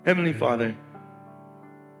Heavenly Father,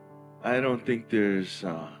 I don't think there's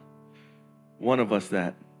one of us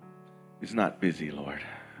that is not busy, Lord,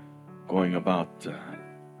 going about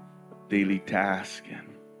daily task and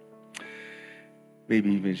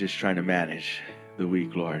maybe even just trying to manage the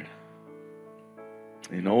week, Lord.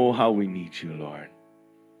 And oh, how we need you, Lord.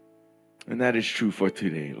 And that is true for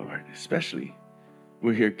today, Lord, especially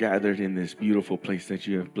we're here gathered in this beautiful place that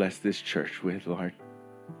you have blessed this church with, Lord.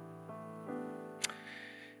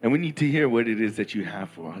 And we need to hear what it is that you have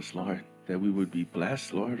for us, Lord, that we would be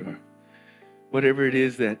blessed, Lord, or whatever it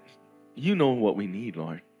is that you know what we need,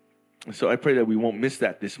 Lord. And so I pray that we won't miss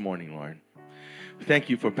that this morning, Lord. Thank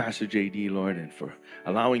you for Pastor JD, Lord, and for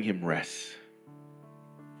allowing him rest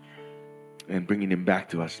and bringing him back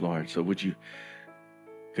to us, Lord. So would you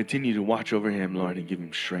continue to watch over him, Lord, and give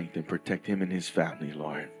him strength and protect him and his family,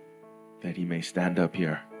 Lord, that he may stand up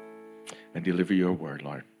here and deliver your word,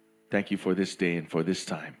 Lord. Thank you for this day and for this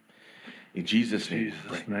time. In Jesus' name.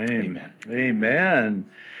 Amen. Amen.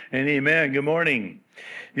 And amen. Good morning.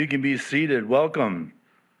 You can be seated. Welcome.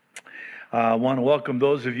 I want to welcome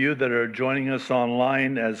those of you that are joining us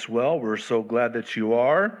online as well. We're so glad that you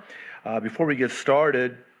are. Before we get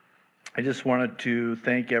started, I just wanted to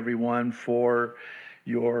thank everyone for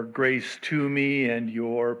your grace to me and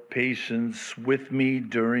your patience with me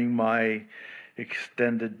during my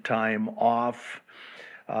extended time off.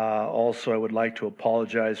 Also, I would like to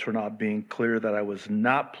apologize for not being clear that I was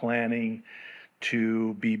not planning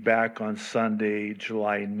to be back on Sunday,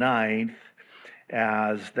 July 9th,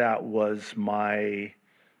 as that was I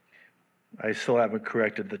still haven't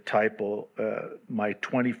corrected the typo, my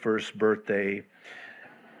 21st birthday.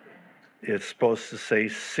 It's supposed to say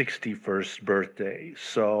 61st birthday.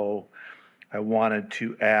 So I wanted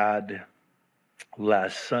to add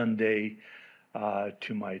last Sunday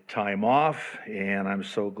to my time off, and I'm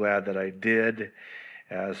so glad that I did,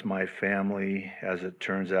 as my family, as it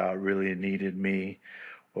turns out, really needed me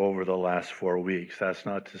over the last 4 weeks. That's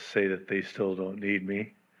not to say that they still don't need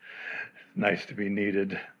me. Nice to be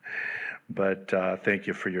needed. But thank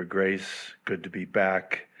you for your grace. Good to be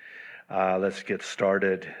back. Let's get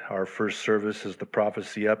started. Our first service is the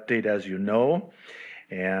prophecy update, as you know.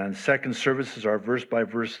 And second service is our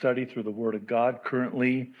verse-by-verse study through the Word of God,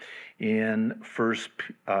 currently in First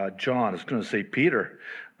John. I was going to say Peter.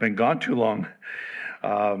 Been gone too long.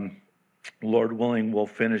 Lord willing, we'll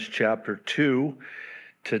finish chapter 2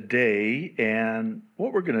 today. And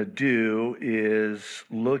what we're going to do is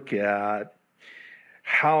look at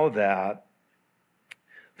how that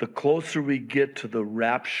the closer we get to the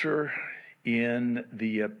rapture in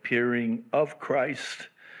the appearing of Christ,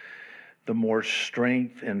 the more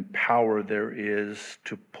strength and power there is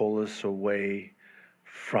to pull us away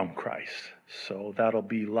from Christ. So that'll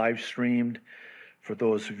be live streamed for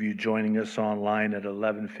those of you joining us online at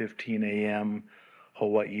 11:15 a.m.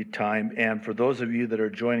 Hawaii time. And for those of you that are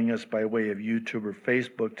joining us by way of YouTube or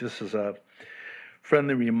Facebook, this is a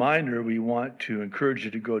friendly reminder. We want to encourage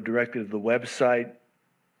you to go directly to the website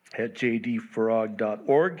at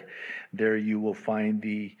jdfarag.org. There you will find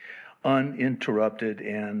the uninterrupted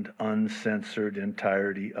and uncensored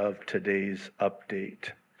entirety of today's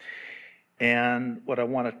update. And what I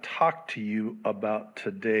want to talk to you about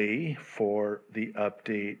today for the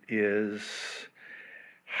update is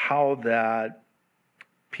how that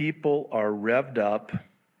people are revved up,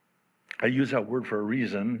 I use that word for a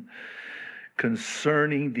reason,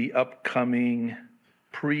 concerning the upcoming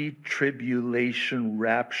pre-tribulation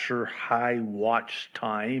rapture high watch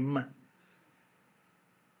time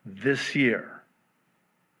this year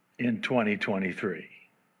in 2023.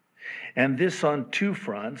 And this on two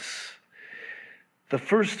fronts. The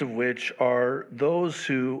first of which are those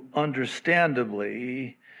who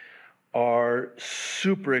understandably are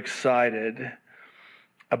super excited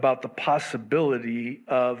about the possibility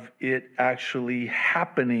of it actually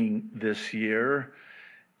happening this year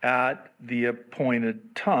at the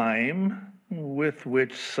appointed time, with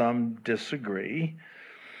which some disagree.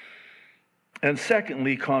 And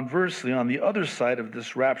secondly, conversely, on the other side of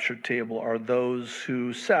this rapture table are those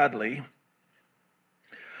who, sadly,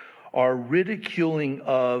 are ridiculing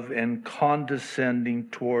of and condescending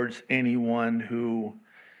towards anyone who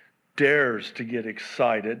dares to get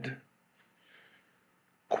excited,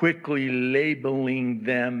 quickly labeling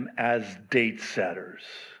them as date setters.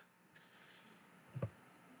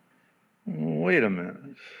 Wait a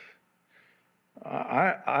minute.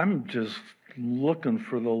 I'm just looking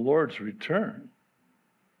for the Lord's return.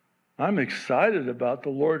 I'm excited about the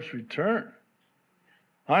Lord's return.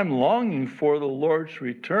 I'm longing for the Lord's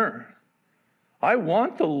return. I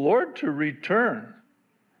want the Lord to return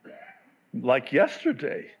like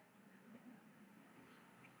yesterday.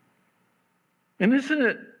 And isn't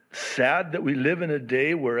it sad that we live in a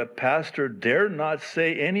day where a pastor dare not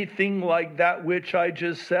say anything like that which I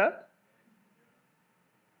just said?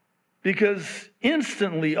 Because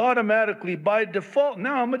instantly, automatically, by default,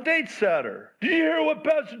 now I'm a date setter. Did you hear what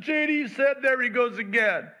Pastor JD said? There he goes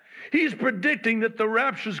again. He's predicting that the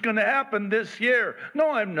rapture is going to happen this year. No,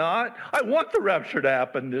 I'm not. I want the rapture to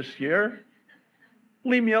happen this year.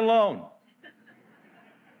 Leave me alone.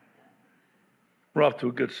 We're off to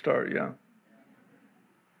a good start, yeah.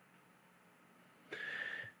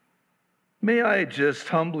 May I just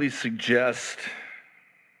humbly suggest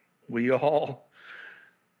we all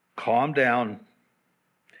calm down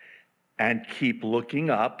and keep looking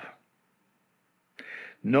up,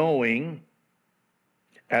 knowing,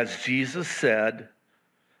 as Jesus said,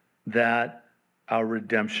 that our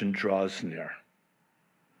redemption draws near.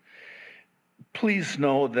 Please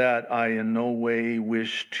know that I in no way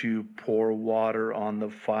wish to pour water on the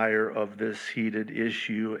fire of this heated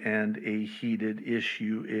issue, and a heated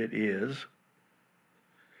issue it is.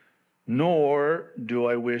 Nor do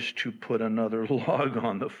I wish to put another log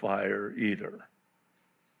on the fire either.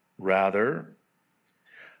 Rather,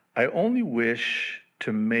 I only wish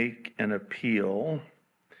to make an appeal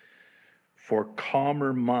for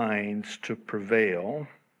calmer minds to prevail,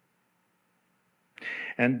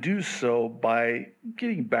 and do so by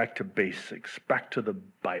getting back to basics, back to the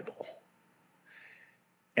Bible,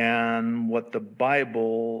 and what the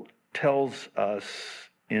Bible tells us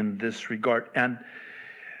in this regard. And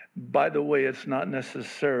by the way, it's not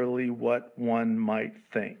necessarily what one might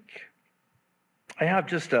think. I have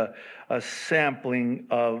just a sampling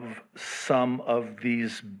of some of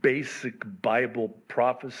these basic Bible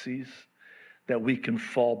prophecies that we can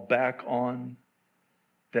fall back on,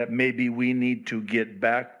 that maybe we need to get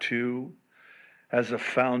back to as a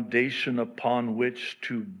foundation upon which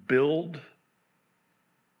to build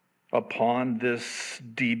upon this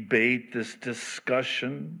debate, this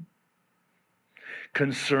discussion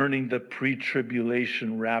concerning the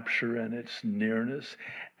pre-tribulation rapture and its nearness.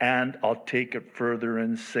 And I'll take it further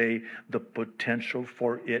and say the potential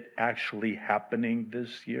for it actually happening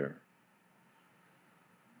this year.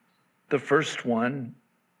 The first one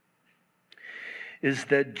is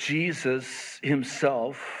that Jesus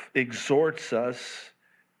himself exhorts us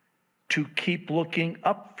to keep looking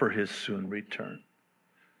up for his soon return.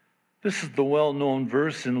 This is the well-known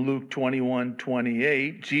verse in Luke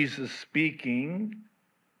 21:28. Jesus speaking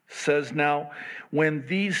says, "Now, when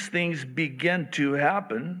these things begin to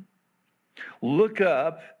happen, look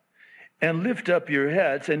up and lift up your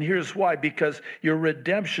heads." And here's why: because your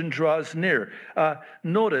redemption draws near.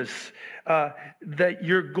 Notice that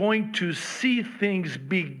you're going to see things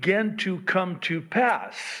begin to come to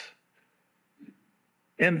pass.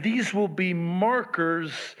 And these will be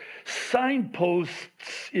markers,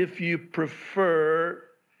 signposts, if you prefer,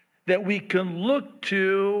 that we can look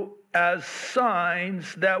to as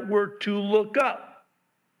signs that we're to look up.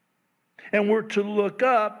 And we're to look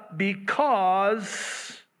up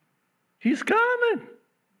because he's coming.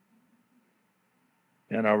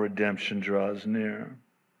 And our redemption draws near.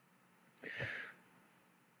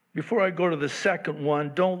 Before I go to the second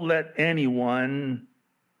one, don't let anyone,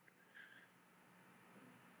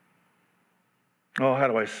 how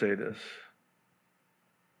do I say this?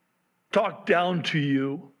 Talk down to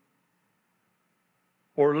you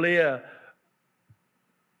or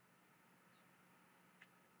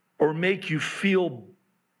or make you feel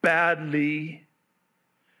badly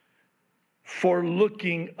for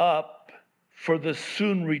looking up for the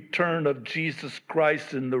soon return of Jesus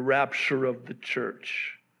Christ and the rapture of the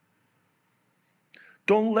church.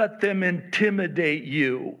 Don't let them intimidate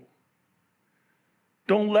you.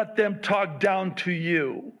 Don't let them talk down to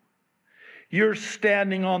you. You're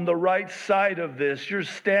standing on the right side of this. You're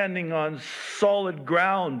standing on solid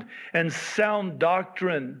ground and sound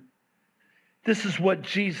doctrine. This is what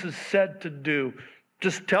Jesus said to do.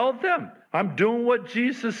 Just tell them, I'm doing what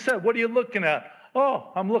Jesus said. What are you looking at?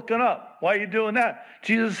 Oh, I'm looking up. Why are you doing that?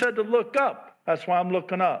 Jesus said to look up. That's why I'm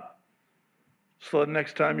looking up. So the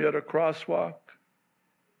next time you're at a crosswalk,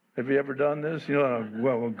 have you ever done this? You know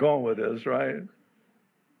where we're going with this, right?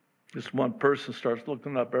 Just one person starts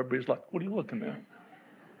looking up. Everybody's like, what are you looking at?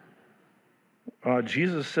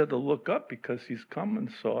 Jesus said to look up because he's coming,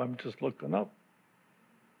 so I'm just looking up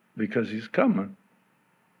because he's coming.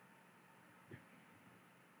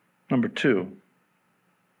 Number two,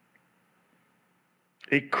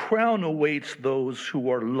 a crown awaits those who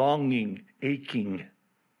are longing, aching,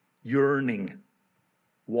 yearning,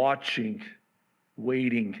 watching,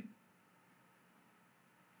 waiting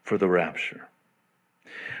for the rapture.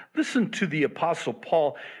 Listen to the Apostle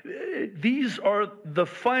Paul. These are the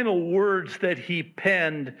final words that he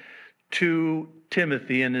penned to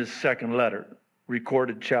Timothy in his second letter,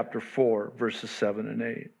 recorded chapter 4, verses 7 and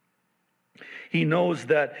 8. He knows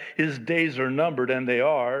that his days are numbered, and they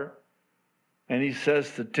are. And he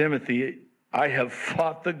says to Timothy, I have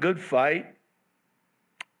fought the good fight.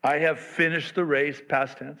 I have finished the race,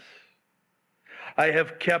 past tense. I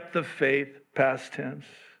have kept the faith, past tense.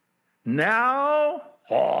 Now,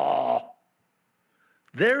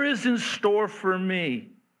 there is in store for me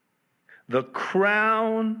the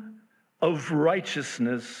crown of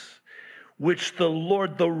righteousness, which the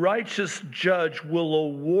Lord, the righteous judge, will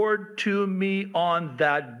award to me on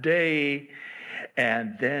that day.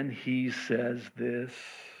 And then he says this,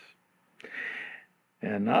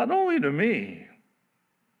 and not only to me,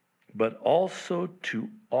 but also to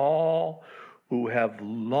all who have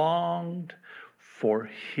longed for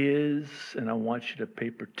his, and I want you to pay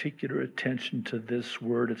particular attention to this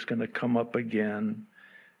word, it's going to come up again,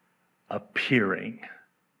 appearing.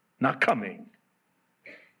 Not coming,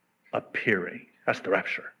 appearing. That's the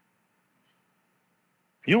rapture.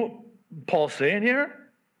 You know what Paul's saying here?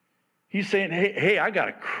 He's saying, hey, I got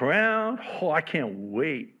a crown. Oh, I can't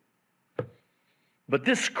wait. But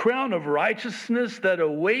this crown of righteousness that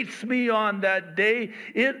awaits me on that day,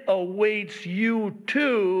 it awaits you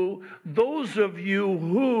too, those of you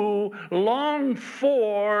who long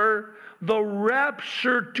for the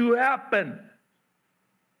rapture to happen.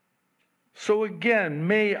 So again,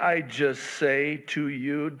 may I just say to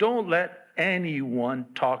you, don't let anyone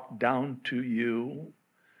talk down to you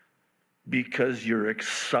because you're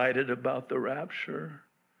excited about the rapture,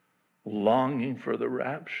 longing for the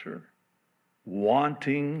rapture,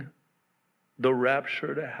 wanting the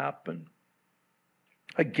rapture to happen.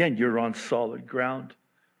 Again, you're on solid ground.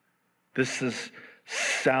 This is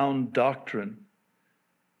sound doctrine.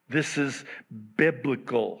 This is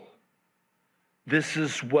biblical. This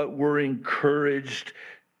is what we're encouraged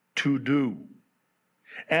to do.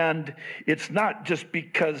 And it's not just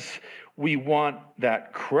because we want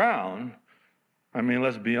that crown. I mean,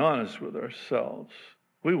 let's be honest with ourselves.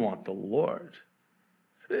 We want the Lord.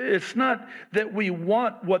 It's not that we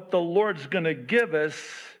want what the Lord's going to give us,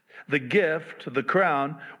 the gift, the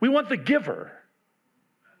crown. We want the giver.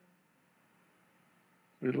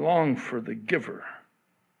 We long for the giver.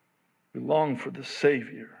 We long for the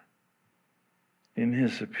Savior in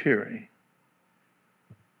his appearing.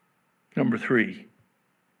 Number 3.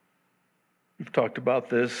 We've talked about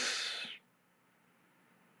this.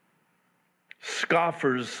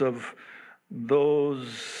 Scoffers of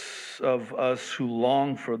those of us who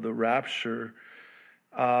long for the rapture,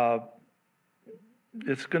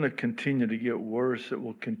 it's going to continue to get worse. It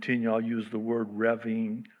will continue, I'll use the word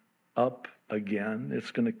revving up again.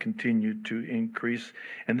 It's going to continue to increase.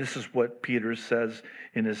 And this is what Peter says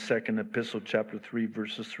in his second epistle, chapter 3,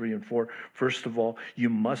 verses 3 and 4. First of all, you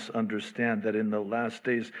must understand that in the last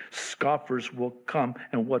days, scoffers will come.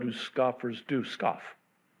 And what do scoffers do? Scoff.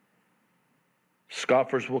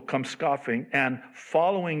 Scoffers will come scoffing and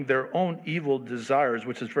following their own evil desires,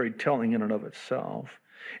 which is very telling in and of itself.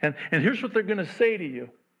 And here's what they're going to say to you.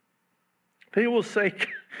 They will say,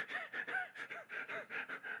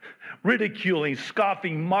 ridiculing,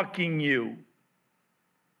 scoffing, mocking you.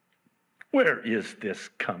 Where is this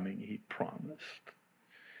coming, he promised?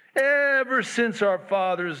 Ever since our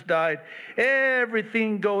fathers died,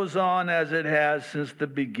 everything goes on as it has since the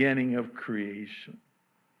beginning of creation.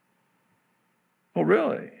 Oh,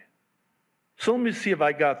 really? So let me see if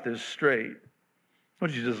I got this straight.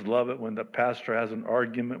 Don't you just love it when the pastor has an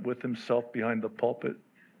argument with himself behind the pulpit?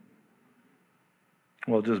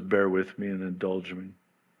 Well, just bear with me and indulge me.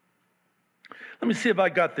 Let me see if I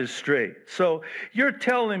got this straight. So you're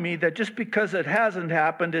telling me that just because it hasn't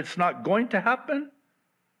happened, it's not going to happen?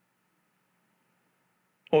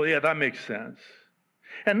 Oh, yeah, that makes sense.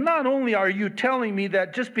 And not only are you telling me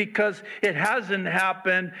that just because it hasn't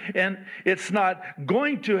happened and it's not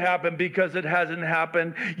going to happen because it hasn't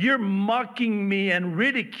happened, you're mocking me and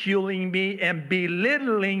ridiculing me and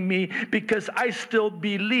belittling me because I still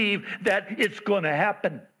believe that it's going to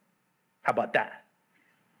happen. How about that?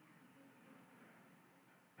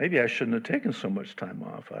 Maybe I shouldn't have taken so much time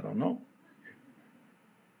off. I don't know.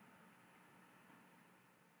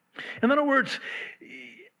 In other words,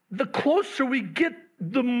 the closer we get,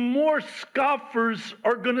 the more scoffers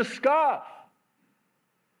are going to scoff.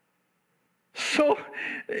 So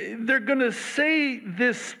they're going to say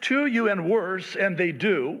this to you and worse, and they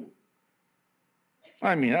do.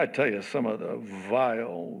 I mean, I tell you, some of the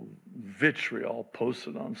vile vitriol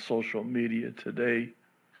posted on social media today,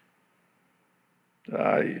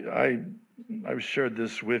 I I've shared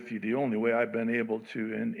this with you. The only way I've been able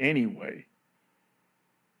to, in any way,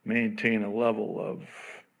 maintain a level of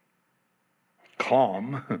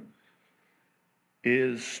calm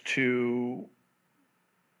is to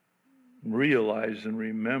realize and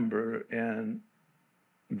remember and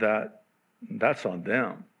that's on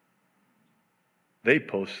them. They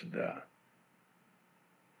posted that.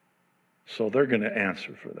 So they're going to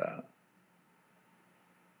answer for that.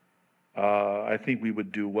 I think we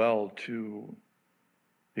would do well to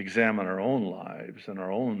examine our own lives and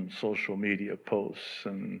our own social media posts,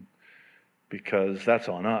 and because that's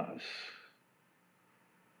on us.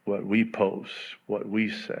 What we post, what we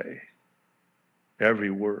say,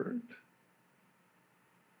 every word.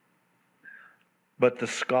 But the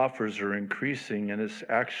scoffers are increasing, and it's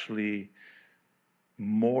actually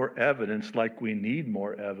more evidence, like we need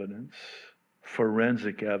more evidence,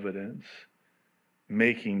 forensic evidence,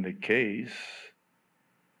 making the case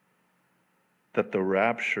that the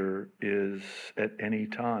rapture is at any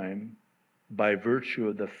time by virtue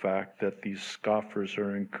of the fact that these scoffers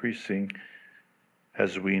are increasing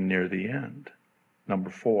as we near the end. Number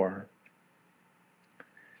 4.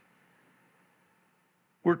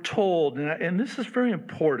 We're told, and this is very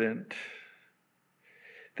important,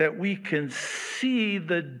 that we can see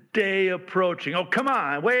the day approaching. Oh, come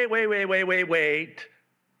on, wait.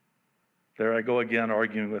 There I go again,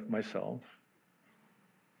 arguing with myself.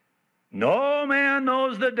 No man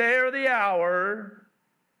knows the day or the hour.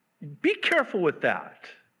 Be careful with that.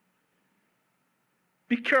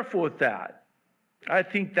 Be careful with that. I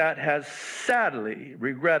think that has sadly,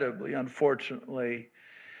 regrettably, unfortunately,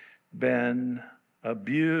 been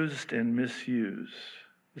abused and misused.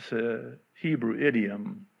 It's a Hebrew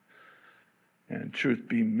idiom, and truth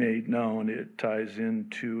being made known, it ties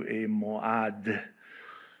into a mo'ad,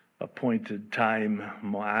 appointed time,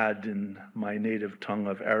 mo'ad in my native tongue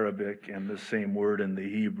of Arabic, and the same word in the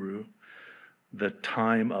Hebrew. The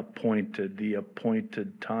time appointed, the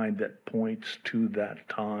appointed time that points to that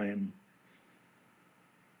time.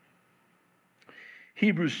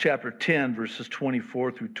 Hebrews chapter 10, verses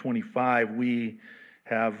 24 through 25, we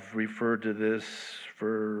have referred to this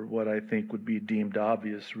for what I think would be deemed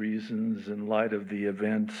obvious reasons in light of the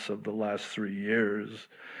events of the last 3 years.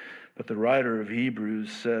 But the writer of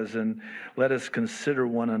Hebrews says, and let us consider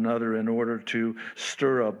one another in order to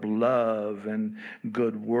stir up love and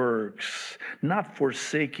good works, not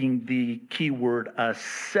forsaking the key word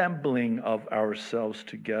assembling of ourselves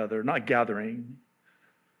together, not gathering.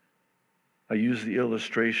 I use the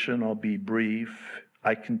illustration, I'll be brief.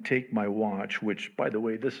 I can take my watch, which, by the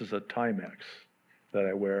way, this is a Timex that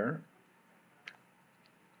I wear.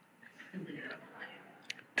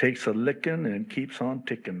 Takes a licking and keeps on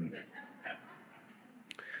ticking.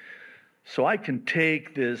 So I can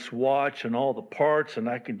take this watch and all the parts, and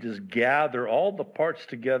I can just gather all the parts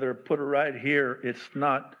together, put it right here. It's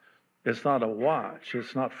not a watch.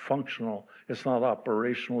 It's not functional. It's not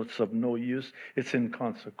operational. It's of no use. It's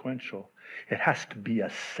inconsequential. It has to be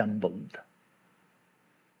assembled.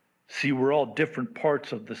 See, we're all different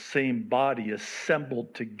parts of the same body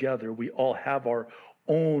assembled together. We all have our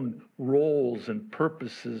own roles and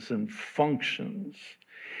purposes and functions.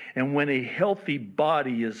 And when a healthy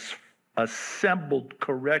body is assembled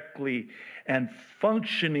correctly and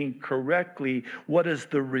functioning correctly, what is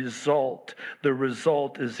the result? The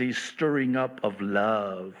result is a stirring up of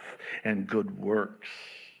love and good works.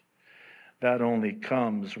 That only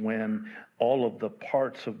comes when all of the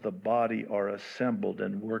parts of the body are assembled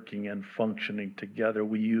and working and functioning together.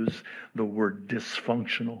 We use the word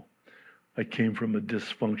dysfunctional. I came from a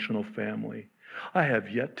dysfunctional family. I have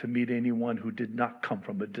yet to meet anyone who did not come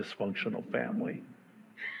from a dysfunctional family.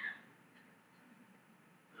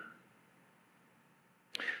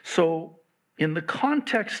 So, in the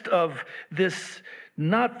context of this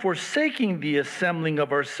not forsaking the assembling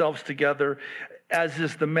of ourselves together, as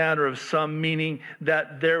is the manner of some, meaning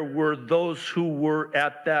that there were those who were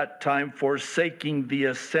at that time forsaking the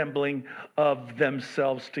assembling of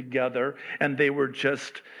themselves together, and they were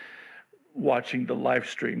just watching the live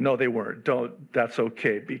stream. No, they weren't. That's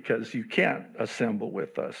okay, because you can't assemble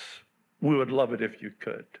with us. We would love it if you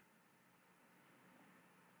could.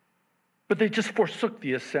 But they just forsook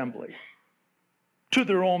the assembly to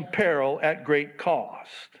their own peril at great cost.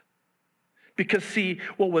 Because see,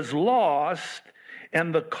 what was lost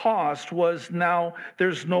and the cost was now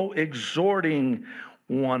there's no exhorting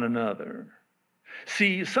one another.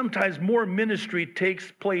 See, sometimes more ministry takes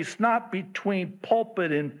place not between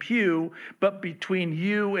pulpit and pew, but between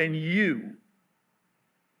you and you.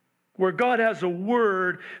 where God has a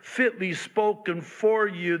word fitly spoken for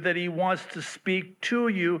you that he wants to speak to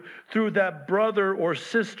you through that brother or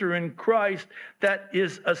sister in Christ that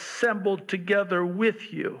is assembled together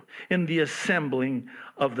with you in the assembling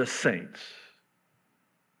of the saints,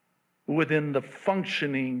 within the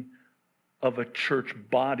functioning of a church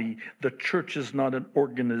body. The church is not an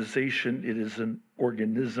organization, it is an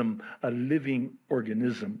organism, a living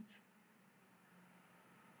organism.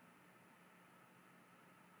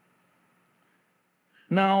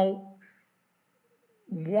 Now,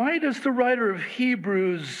 why does the writer of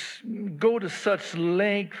Hebrews go to such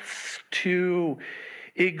lengths to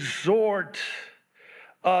exhort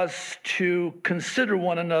us to consider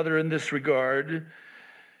one another in this regard?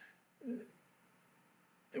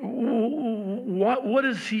 What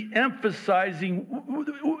is he emphasizing?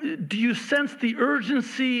 Do you sense the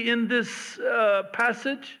urgency in this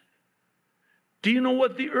passage? Do you know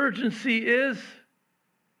what the urgency is?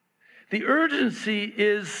 The urgency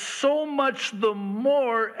is so much the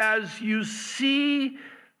more as you see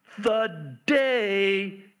the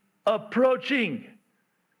day approaching.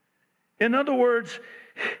 In other words,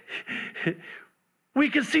 we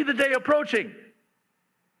can see the day approaching.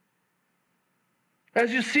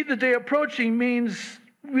 As you see the day approaching means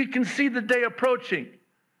we can see the day approaching.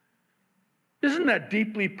 Isn't that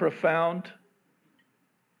deeply profound?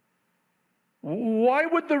 Why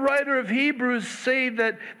would the writer of Hebrews say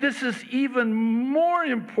that this is even more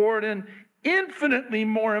important, infinitely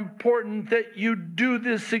more important, that you do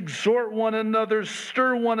this, exhort one another,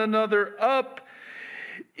 stir one another up?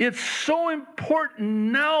 It's so important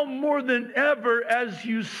now more than ever as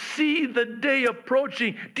you see the day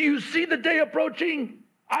approaching. Do you see the day approaching?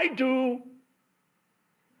 I do.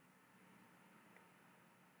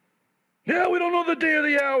 Yeah, we don't know the day or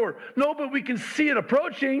the hour. No, but we can see it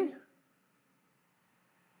approaching.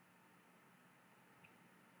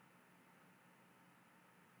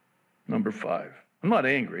 Number 5, I'm not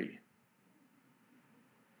angry.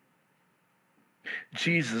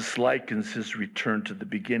 Jesus likens his return to the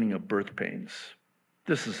beginning of birth pains.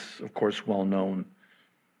 This is, of course, well known.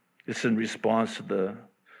 It's in response to the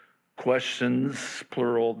questions,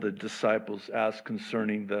 plural, the disciples asked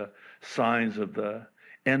concerning the signs of the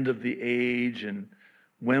end of the age and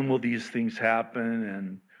when will these things happen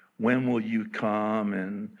and when will you come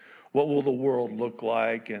and what will the world look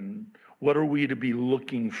like and what are we to be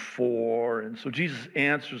looking for? And so Jesus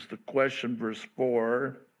answers the question, verse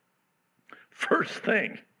 4. First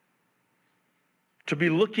thing, to be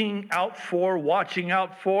looking out for, watching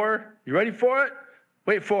out for. You ready for it?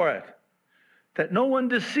 Wait for it. That no one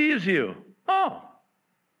deceives you. Oh.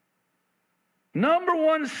 Number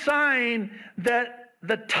one sign that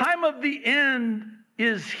the time of the end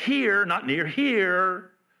is here, not near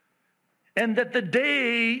here, and that the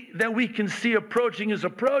day that we can see approaching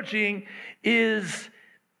is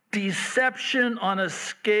deception on a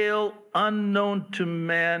scale unknown to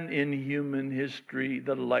man in human history,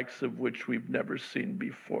 the likes of which we've never seen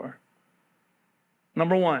before.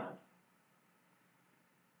 Number 1,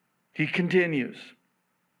 he continues,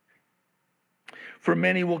 for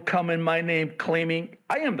many will come in my name claiming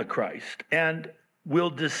I am the Christ and will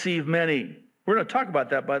deceive many. We're going to talk about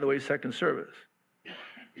that, by the way, second service.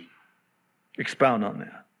 Expound on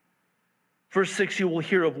that. Verse 6, you will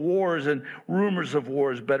hear of wars and rumors of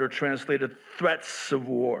wars, better translated, threats of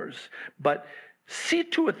wars. But see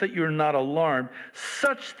to it that you're not alarmed.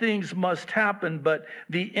 Such things must happen, but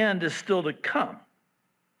the end is still to come.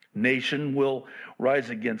 Nation will rise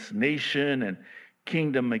against nation and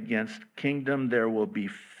kingdom against kingdom. There will be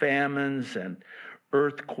famines and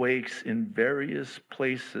earthquakes in various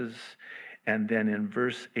places. And then in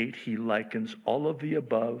verse 8, he likens all of the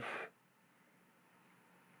above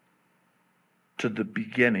to the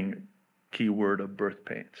beginning, keyword, of birth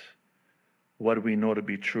pains. What do we know to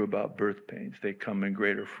be true about birth pains? They come in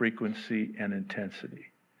greater frequency and intensity.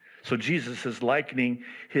 So Jesus is likening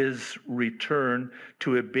his return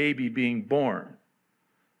to a baby being born.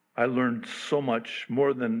 I learned so much,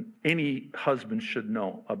 more than any husband should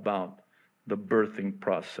know, about the birthing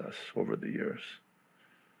process over the years.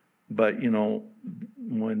 But you know,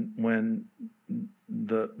 when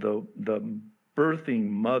the birthing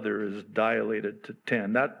mother is dilated to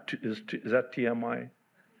 10. Is that TMI?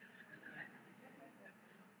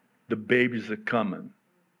 The babies are coming.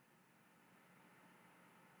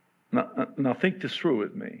 Now think this through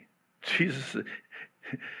with me. Jesus,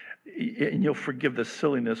 and you'll forgive the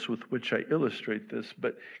silliness with which I illustrate this,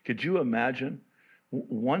 but could you imagine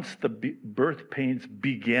once the birth pains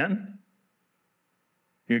begin,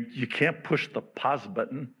 you can't push the pause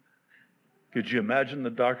button. Could you imagine the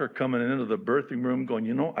doctor coming into the birthing room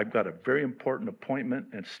going, I've got a very important appointment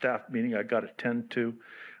and staff meeting I got to attend to.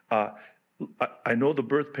 I know the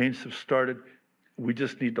birth pains have started. We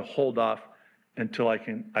just need to hold off until I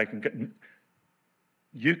can get.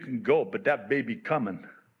 You can go, but that baby coming.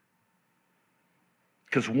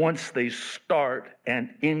 Because once they start and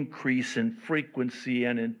increase in frequency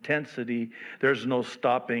and intensity, there's no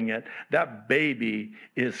stopping it. That baby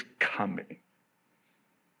is coming.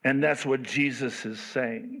 And that's what Jesus is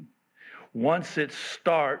saying. Once it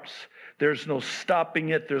starts, there's no stopping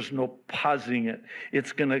it. There's no pausing it.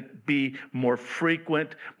 It's going to be more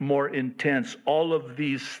frequent, more intense. All of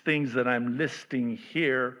these things that I'm listing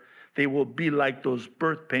here, they will be like those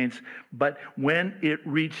birth pains. But when it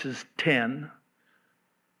reaches 10,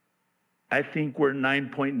 I think we're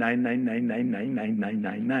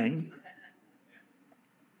 9.999999999.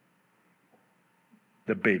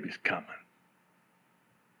 The baby's coming.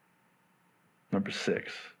 Number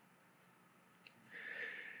 6.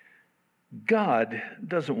 God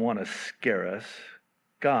doesn't want to scare us.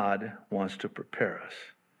 God wants to prepare us.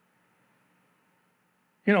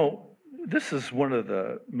 This is one of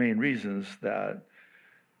the main reasons that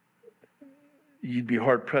you'd be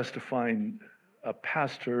hard-pressed to find a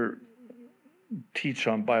pastor teach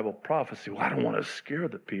on Bible prophecy. Well, I don't want to scare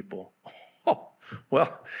the people. Oh,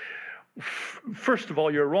 well, first of all,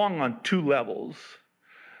 you're wrong on 2 levels.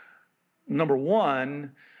 Number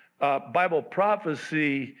 1, Bible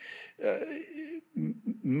prophecy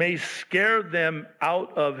may scare them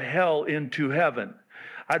out of hell into heaven.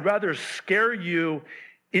 I'd rather scare you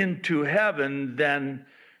into heaven than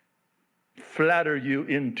flatter you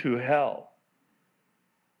into hell.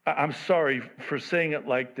 I'm sorry for saying it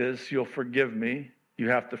like this. You'll forgive me. You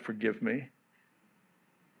have to forgive me.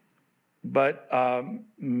 But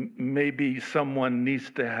maybe someone needs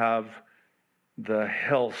to have the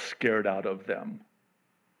hell scared out of them.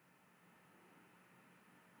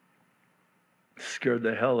 Scared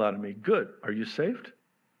the hell out of me. Good. Are you saved?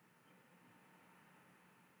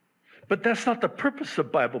 But that's not the purpose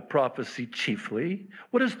of Bible prophecy chiefly.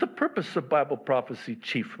 What is the purpose of Bible prophecy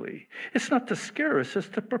chiefly? It's not to scare us, it's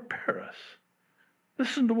to prepare us.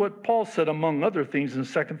 Listen to what Paul said, among other things, in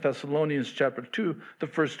 2 Thessalonians chapter 2, the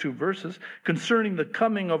first 2 verses, concerning the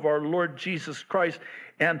coming of our Lord Jesus Christ.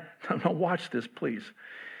 And now watch this, please.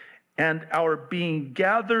 And our being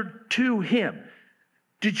gathered to him.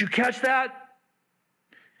 Did you catch that?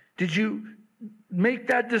 Did you make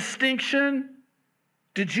that distinction?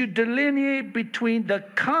 Did you delineate between the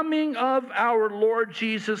coming of our Lord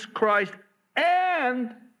Jesus Christ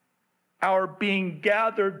and our being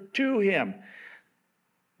gathered to him?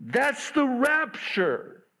 That's the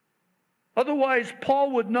rapture. Otherwise,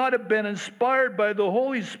 Paul would not have been inspired by the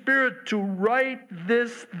Holy Spirit to write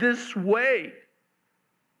this way.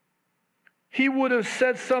 He would have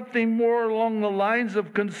said something more along the lines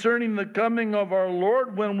of concerning the coming of our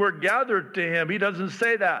Lord when we're gathered to him. He doesn't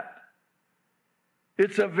say that.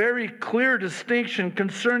 It's a very clear distinction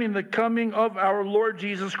concerning the coming of our Lord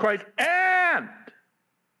Jesus Christ and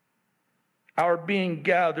our being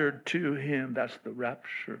gathered to him. That's the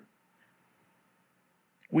rapture.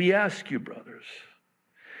 We ask you, brothers,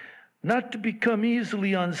 not to become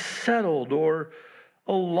easily unsettled or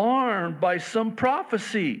alarmed by some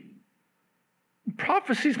prophecy.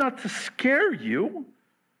 Prophecy is not to scare you,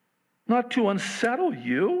 not to unsettle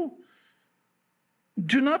you.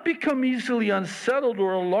 Do not become easily unsettled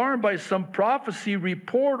or alarmed by some prophecy,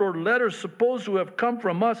 report, or letter supposed to have come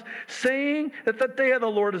from us, saying that the day of the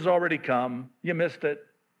Lord has already come. You missed it.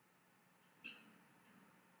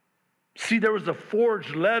 See, there was a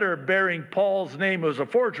forged letter bearing Paul's name. It was a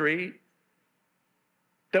forgery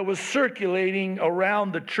that was circulating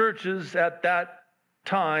around the churches at that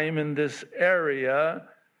time in this area.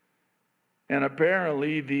 And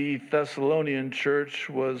apparently the Thessalonian church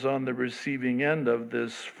was on the receiving end of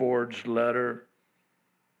this forged letter.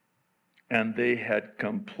 And they had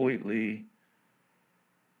completely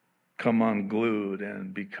come unglued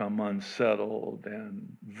and become unsettled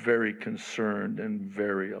and very concerned and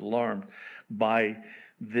very alarmed by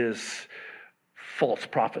this false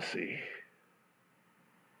prophecy,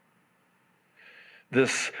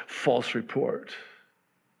 this false report.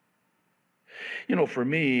 For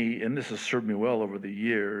me, and this has served me well over the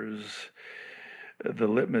years, the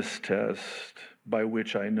litmus test by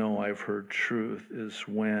which I know I've heard truth is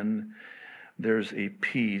when there's a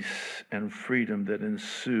peace and freedom that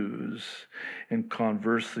ensues. And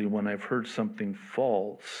conversely, when I've heard something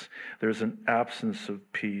false, there's an absence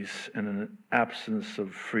of peace and an absence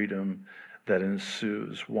of freedom that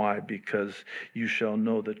ensues. Why? Because you shall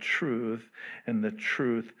know the truth, and the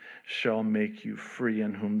truth shall make you free.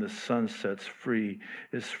 And whom the Son sets free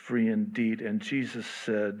is free indeed. And Jesus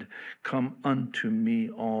said, come unto me,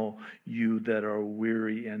 all you that are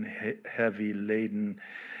weary and heavy laden,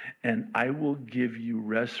 and I will give you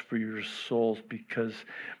rest for your souls, because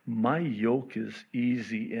my yoke is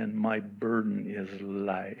easy and my burden is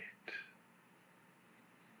light.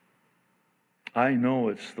 I know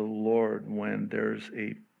it's the Lord when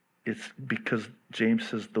it's because James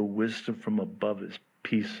says the wisdom from above is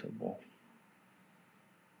peaceable.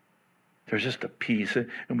 There's just a peace.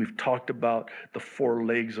 And we've talked about the four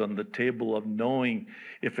legs on the table of knowing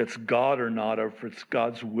if it's God or not, or if it's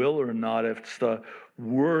God's will or not, if it's the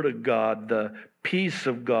Word of God, the peace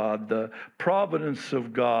of God, the providence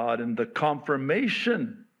of God, and the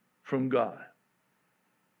confirmation from God.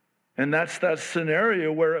 And that's that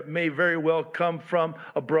scenario where it may very well come from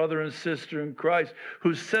a brother and sister in Christ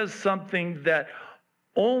who says something that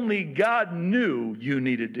only God knew you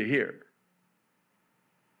needed to hear.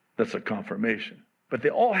 That's a confirmation. But they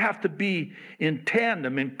all have to be in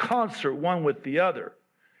tandem, in concert, one with the other.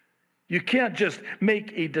 You can't just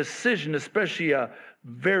make a decision, especially a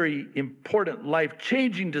very important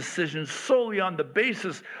life-changing decision, solely on the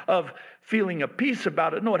basis of feeling a peace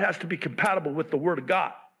about it. No, it has to be compatible with the Word of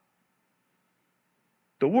God.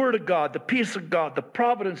 The Word of God, the peace of God, the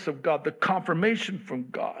providence of God, the confirmation from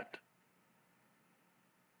God.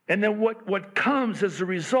 And then what comes as a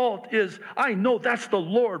result is, I know that's the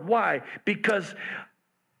Lord. Why? Because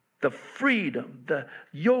the freedom, the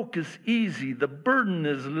yoke is easy, the burden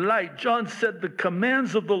is light. John said the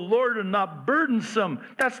commands of the Lord are not burdensome.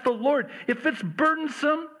 That's the Lord. If it's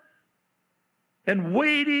burdensome and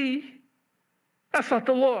weighty, that's not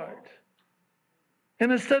the Lord.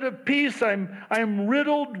 And instead of peace, I'm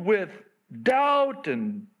riddled with doubt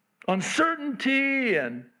and uncertainty,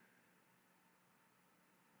 and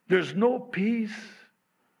there's no peace.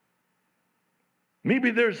 Maybe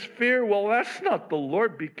there's fear. Well, that's not the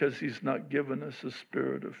Lord, because he's not given us a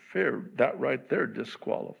spirit of fear. That right there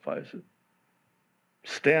disqualifies it.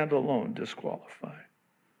 Stand alone, disqualified.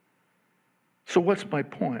 So what's my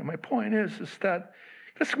point? My point is that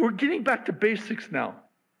we're getting back to basics now.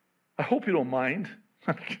 I hope you don't mind.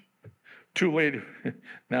 Too late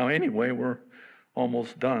now anyway. We're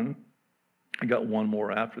almost done. I got one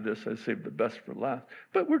more after this. I saved the best for last.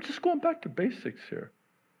 But we're just going back to basics here.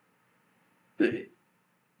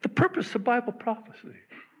 The purpose of Bible prophecy.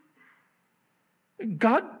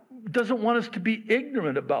 God doesn't want us to be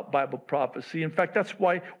ignorant about Bible prophecy. In fact, that's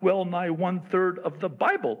why well nigh 1/3 of the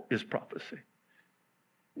Bible is prophecy.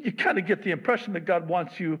 You kind of get the impression that God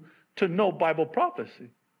wants you to know Bible prophecy.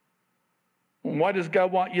 Why does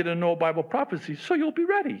God want you to know Bible prophecy? So you'll be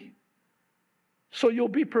ready. So you'll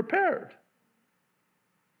be prepared.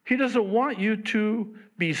 He doesn't want you to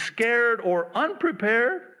be scared or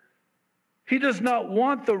unprepared. He does not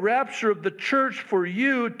want the rapture of the church for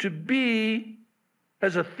you to be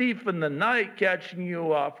as a thief in the night, catching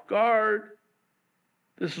you off guard.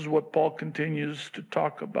 This is what Paul continues to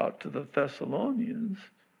talk about to the Thessalonians.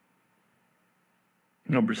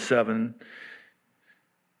 Number 7.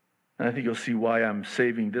 And I think you'll see why I'm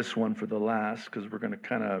saving this one for the last, because we're going to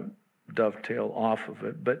kind of dovetail off of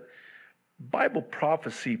it. But Bible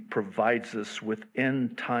prophecy provides us with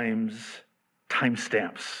end times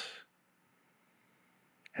timestamps.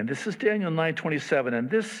 And this is Daniel 9:27. And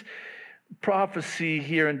this prophecy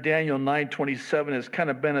here in Daniel 9:27 has kind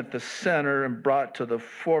of been at the center and brought to the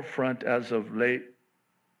forefront as of late.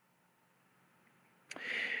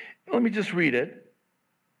 Let me just read it.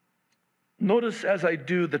 Notice as I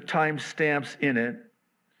do the timestamps in it.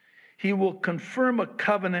 He will confirm a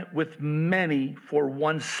covenant with many for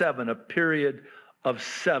 1/7, a period of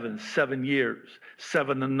 7 years.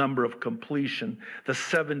 7, the number of completion. The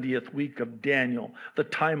 70th week of Daniel, the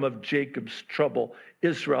time of Jacob's trouble.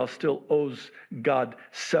 Israel still owes God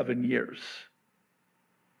 7 years.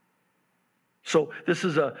 So this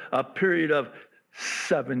is a period of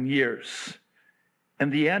 7 years.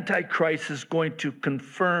 And the Antichrist is going to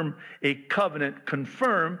confirm a covenant.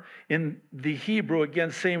 Confirm in the Hebrew, again,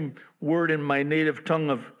 same word in my native tongue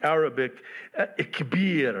of Arabic,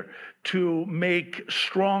 ikbir, to make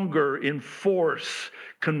stronger, enforce,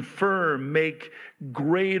 confirm, make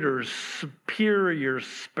greater, superior,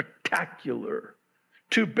 spectacular,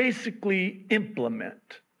 to basically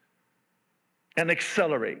implement and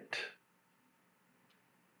accelerate.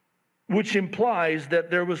 Which implies that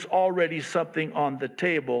there was already something on the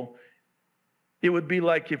table. It would be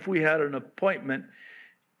like if we had an appointment,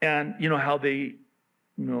 and you know how they,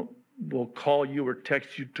 will call you or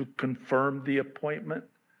text you to confirm the appointment.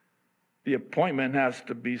 The appointment has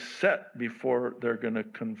to be set before they're going to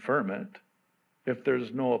confirm it. If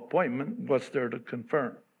there's no appointment, what's there to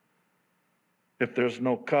confirm? If there's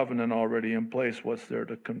no covenant already in place, what's there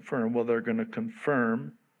to confirm? Well, they're going to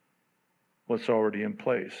confirm what's already in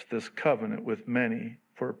place, this covenant with many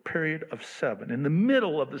for a period of 7, in the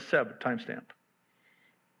middle of the 7 timestamp.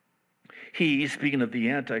 He, speaking of the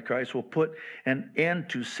Antichrist, will put an end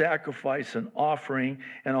to sacrifice and offering,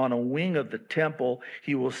 and on a wing of the temple,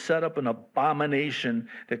 he will set up an abomination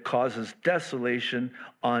that causes desolation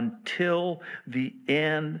until the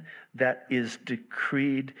end that is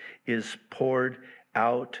decreed is poured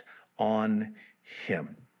out on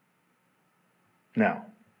him. Now,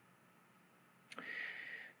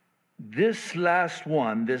 this last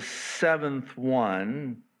one, this 7th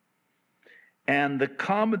one, and the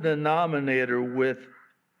common denominator with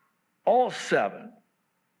all 7,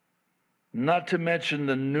 not to mention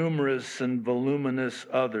the numerous and voluminous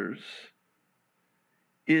others,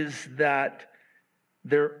 is that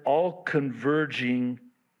they're all converging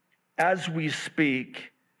as we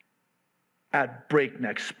speak at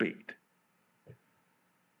breakneck speed.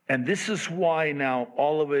 And this is why now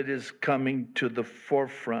all of it is coming to the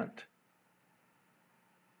forefront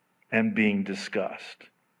and being discussed.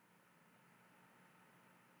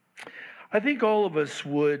 I think all of us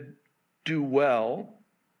would do well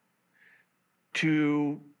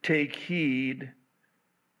to take heed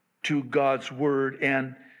to God's word,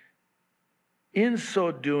 and in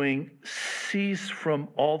so doing, cease from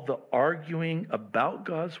all the arguing about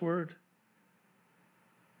God's word.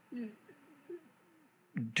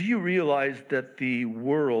 Do you realize that the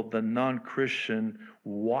world, the non-Christian,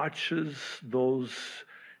 watches those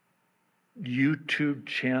YouTube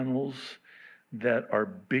channels that are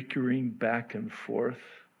bickering back and forth,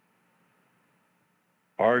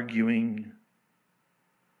 arguing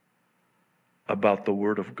about the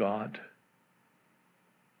Word of God?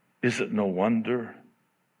 Is it no wonder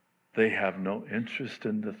they have no interest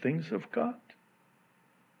in the things of God?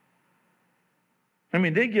 I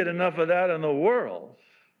mean, they get enough of that in the world.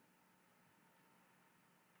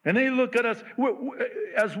 And they look at us,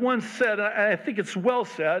 as one said, I think it's well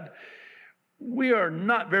said, we are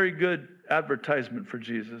not very good advertisement for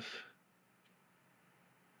Jesus.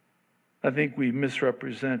 I think we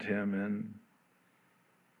misrepresent him and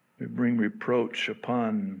we bring reproach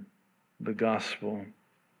upon the gospel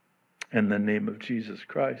and the name of Jesus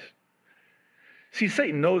Christ. See,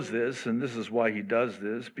 Satan knows this, and this is why he does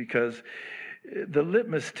this, because the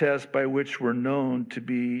litmus test by which we're known to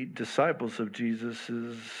be disciples of Jesus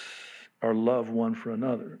is our love one for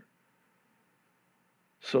another.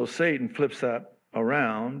 So Satan flips that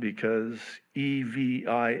around, because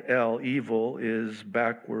evil, evil, is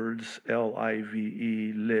backwards live,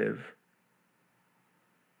 live.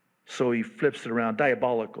 So he flips it around,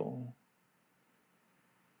 diabolical.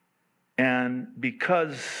 And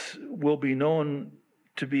because we'll be known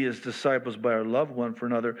to be his disciples by our love one for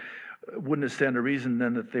another, wouldn't it stand to reason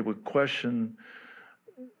then that they would question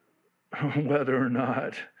whether or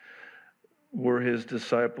not we're his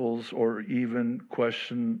disciples, or even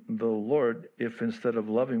question the Lord if instead of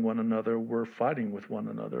loving one another, we're fighting with one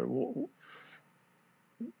another?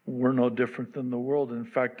 We're no different than the world. In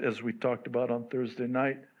fact, as we talked about on Thursday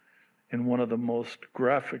night, in one of the most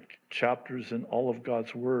graphic chapters in all of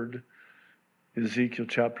God's Word, Ezekiel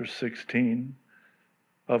chapter 16,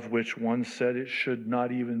 of which one said it should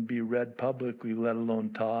not even be read publicly, let alone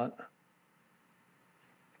taught.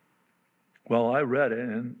 Well, I read it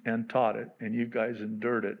and taught it, and you guys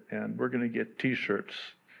endured it, and we're going to get T-shirts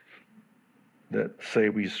that say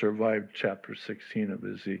we survived chapter 16 of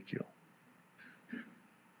Ezekiel.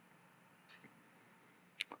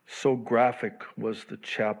 So graphic was the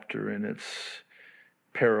chapter in its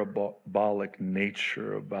parabolic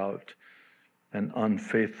nature about an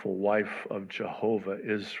unfaithful wife of Jehovah,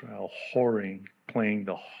 Israel, whoring, playing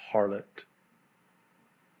the harlot.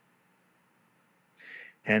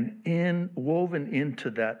 And woven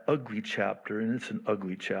into that ugly chapter, and it's an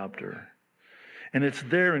ugly chapter, and it's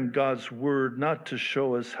there in God's Word, not to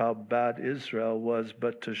show us how bad Israel was,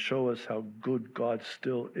 but to show us how good God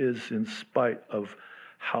still is in spite of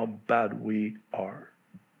how bad we are.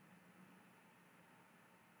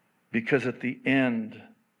 Because at the end,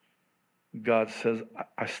 God says,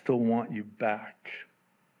 I still want you back,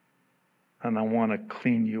 and I want to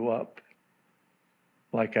clean you up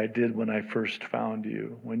like I did when I first found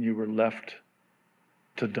you, when you were left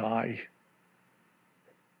to die.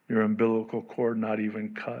 Your umbilical cord not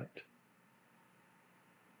even cut.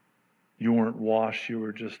 You weren't washed, you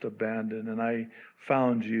were just abandoned. And I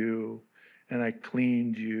found you, and I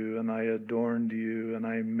cleaned you, and I adorned you, and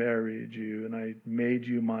I married you, and I made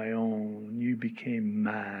you my own. You became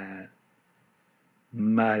mine,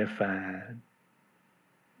 mighty fine.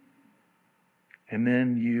 And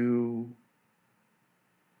then you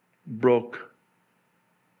broke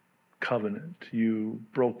covenant. You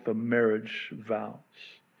broke the marriage vows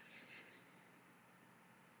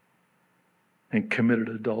and committed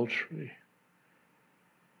adultery.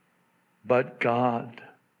 But God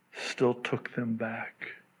still took them back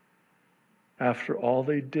after all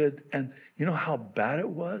they did. And you know how bad it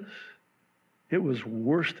was? It was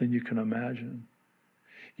worse than you can imagine.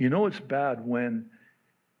 You know it's bad when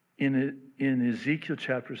in Ezekiel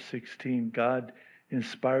chapter 16, God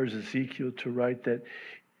inspires Ezekiel to write that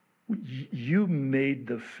you made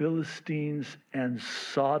the Philistines and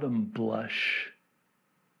Sodom blush.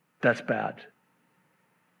 That's bad.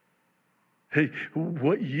 Hey,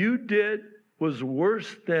 what you did was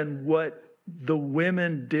worse than what the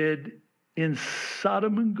women did in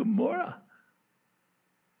Sodom and Gomorrah.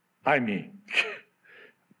 I mean,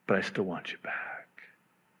 but I still want you back.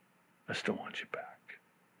 I still want you back.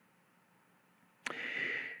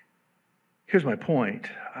 Here's my point.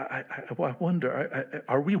 I wonder,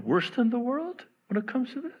 are we worse than the world when it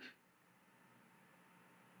comes to this?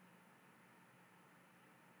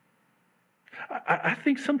 I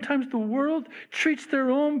think sometimes the world treats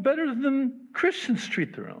their own better than Christians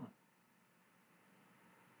treat their own.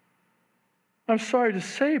 I'm sorry to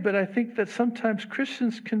say, but I think that sometimes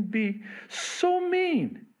Christians can be so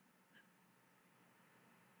mean.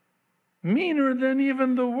 Meaner than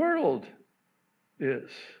even the world is.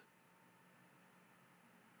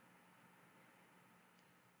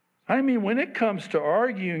 I mean, when it comes to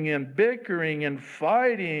arguing and bickering and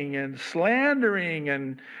fighting and slandering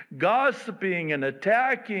and gossiping and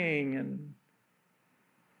attacking, and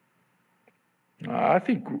I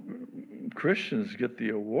think Christians get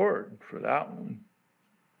the award for that one.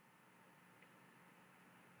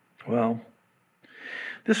 Well,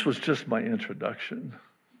 this was just my introduction.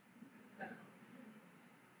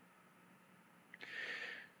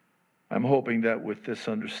 I'm hoping that with this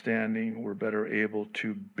understanding, we're better able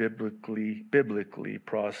to biblically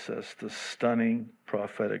process the stunning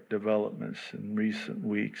prophetic developments in recent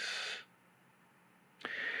weeks.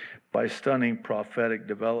 By stunning prophetic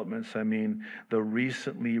developments, I mean the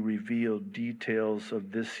recently revealed details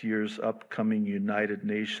of this year's upcoming United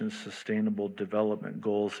Nations Sustainable Development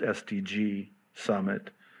Goals SDG Summit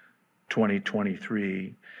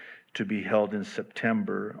 2023, to be held in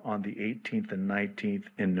September on the 18th and 19th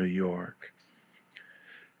in New York.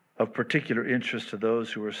 Of particular interest to those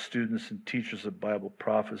who are students and teachers of Bible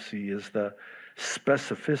prophecy is the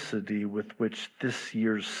specificity with which this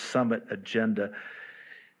year's summit agenda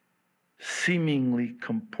seemingly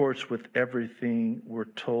comports with everything we're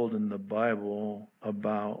told in the Bible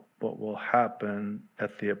about what will happen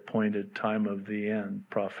at the appointed time of the end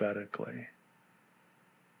prophetically.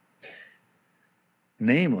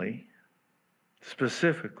 Namely,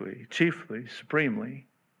 specifically, chiefly, supremely,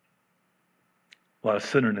 a lot of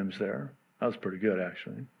synonyms there. That was pretty good,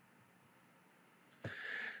 actually.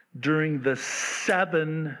 During the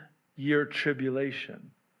 7-year tribulation,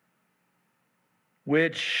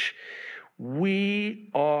 which we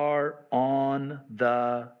are on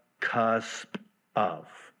the cusp of.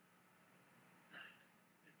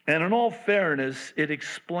 And in all fairness, it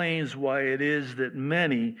explains why it is that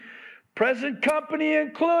many, present company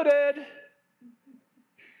included,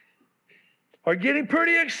 are getting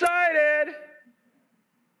pretty excited.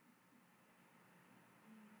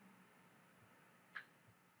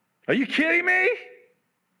 Are you kidding me?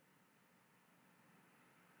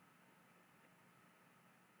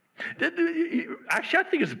 Actually, I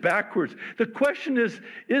think it's backwards. The question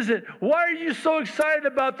isn't, why are you so excited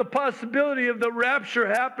about the possibility of the rapture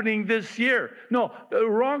happening this year? No, the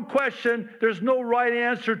wrong question. There's no right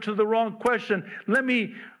answer to the wrong question. Let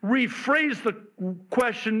me rephrase the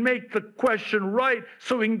question, make the question right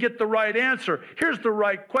so we can get the right answer. Here's the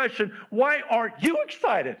right question. Why aren't you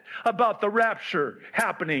excited about the rapture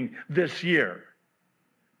happening this year?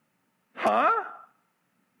 Huh?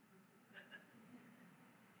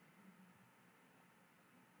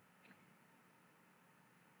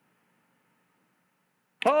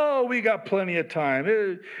 Oh, we got plenty of time.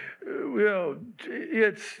 We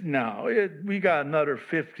got another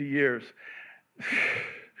 50 years.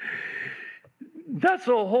 That's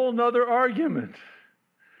a whole nother argument.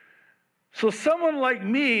 So someone like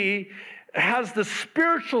me has the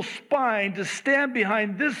spiritual spine to stand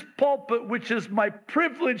behind this pulpit, which is my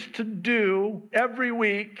privilege to do every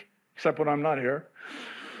week, except when I'm not here.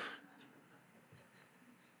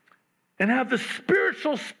 and have the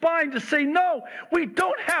spiritual spine to say, no, we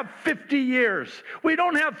don't have 50 years. We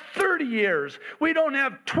don't have 30 years. We don't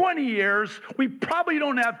have 20 years. We probably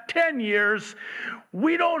don't have 10 years.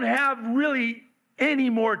 We don't have really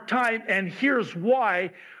any more time, and here's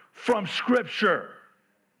why, from Scripture.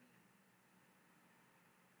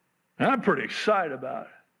 And I'm pretty excited about it.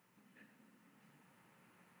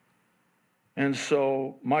 And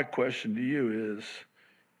so my question to you is,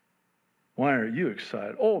 why aren't you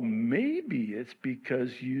excited? Oh, maybe it's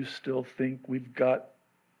because you still think we've got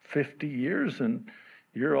 50 years and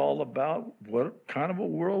you're all about what kind of a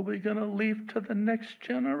world we're going to leave to the next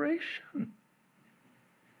generation.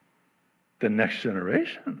 The next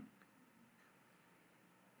generation?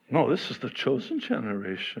 No, this is the chosen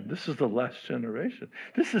generation. This is the last generation.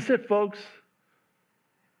 This is it, folks.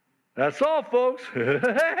 That's all, folks. Is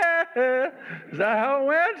that how it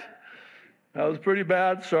went? That was pretty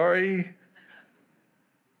bad. Sorry.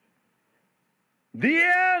 The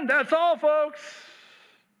end. That's all, folks.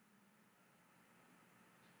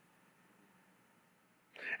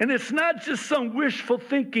 And it's not just some wishful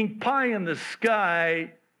thinking pie in the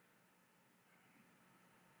sky,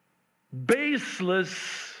 baseless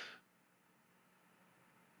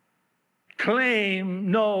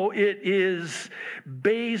claim. No, it is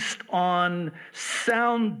based on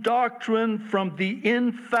sound doctrine from the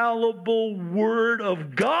infallible Word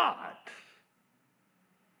of God.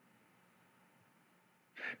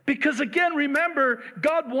 Because again, remember,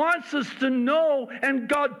 God wants us to know, and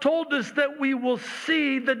God told us that we will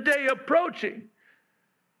see the day approaching.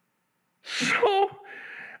 So,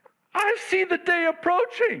 I see the day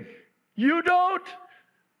approaching. You don't?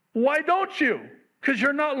 Why don't you? Because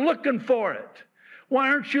you're not looking for it. Why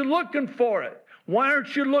aren't you looking for it? Why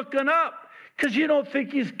aren't you looking up? Because you don't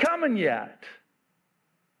think He's coming yet.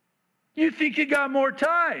 You think you got more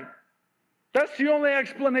time. That's the only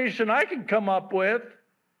explanation I can come up with.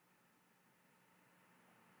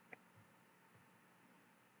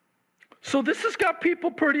 So this has got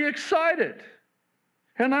people pretty excited.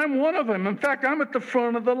 And I'm one of them. In fact, I'm at the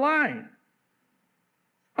front of the line.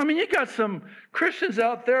 I mean, you got some Christians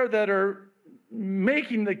out there that are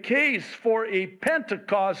making the case for a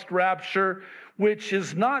Pentecost rapture, which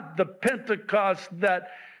is not the Pentecost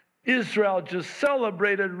that Israel just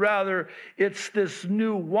celebrated. Rather, it's this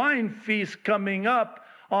new wine feast coming up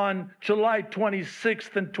on July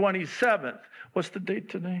 26th and 27th. What's the date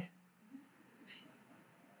today?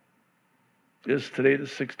 Is today the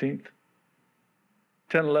 16th?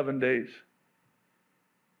 10, 11 days.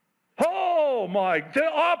 Oh my, the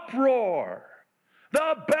uproar,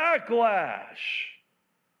 the backlash.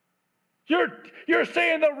 You're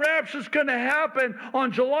saying the rapture's going to happen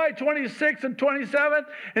on July 26th and 27th?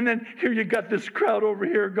 And then here you got this crowd over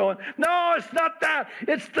here going, no, it's not that.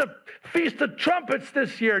 It's the Feast of Trumpets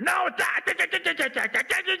this year. No, it's that.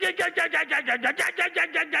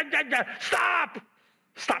 Stop.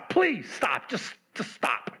 Stop, please, stop. Just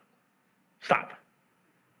stop. Stop.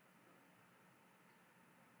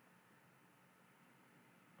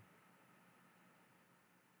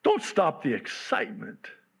 Don't stop the excitement.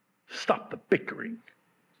 Stop the bickering.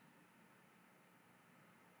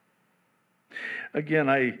 Again,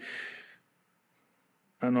 I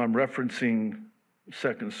know I'm referencing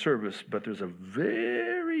second service, but there's a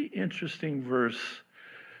very interesting verse,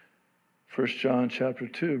 1 John chapter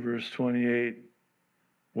 2, verse 28.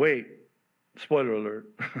 Wait, spoiler alert.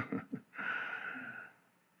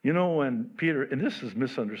 You know when Peter, and this is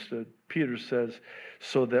misunderstood, Peter says,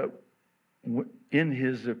 so that in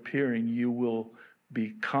His appearing you will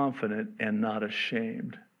be confident and not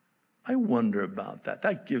ashamed. I wonder about that.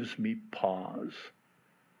 That gives me pause.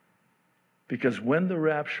 Because when the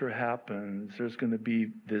rapture happens, there's going to be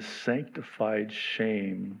this sanctified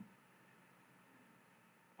shame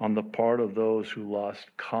on the part of those who lost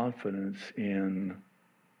confidence in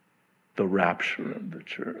the rapture of the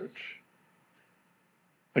church.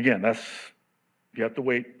 Again, you have to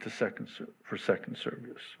wait for second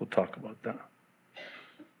service. We'll talk about that.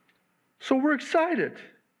 So we're excited.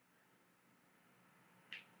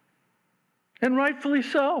 And rightfully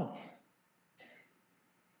so.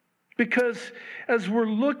 Because as we're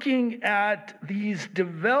looking at these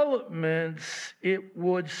developments, it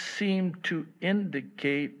would seem to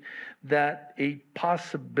indicate that a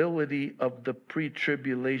possibility of the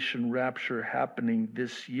pre-tribulation rapture happening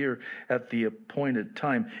this year at the appointed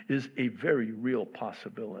time is a very real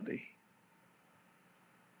possibility.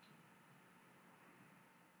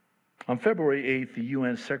 On February 8th, the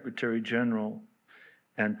UN Secretary General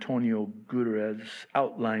Antonio Guterres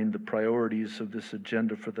outlined the priorities of this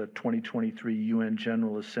agenda for the 2023 UN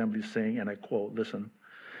General Assembly, saying, and I quote, listen,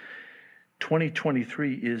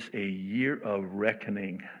 2023 is a year of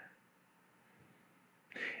reckoning.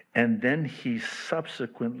 And then he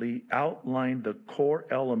subsequently outlined the core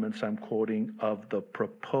elements, I'm quoting, of the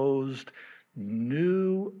proposed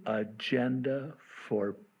new agenda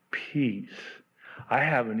for peace. I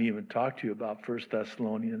haven't even talked to you about 1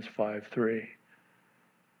 Thessalonians 5:3.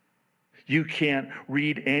 You can't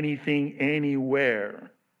read anything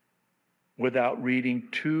anywhere without reading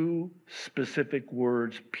two specific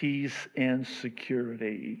words, peace and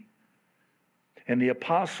security. And the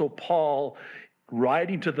Apostle Paul,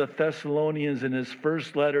 writing to the Thessalonians in his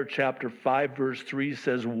first letter, chapter 5, verse 3,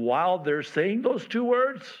 says, while they're saying those two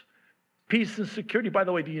words, peace and security. By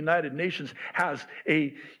the way, the United Nations has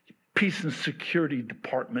a peace and security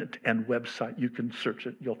department and website. You can search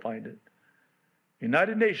it. You'll find it.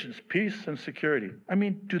 United Nations, peace and security. I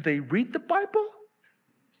mean, do they read the Bible?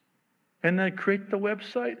 And then create the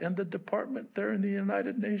website and the department there in the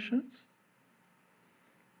United Nations?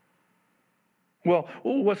 Well,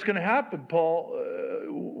 what's going to happen, Paul,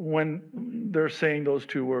 when they're saying those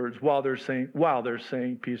two words, while they're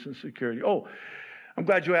saying peace and security? Oh, I'm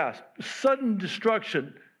glad you asked. Sudden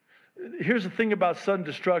destruction. Here's the thing about sudden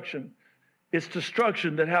destruction. It's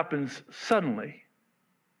destruction that happens suddenly.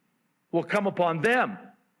 Will come upon them.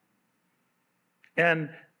 And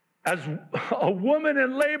as a woman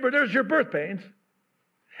in labor, there's your birth pains.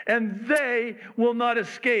 And they will not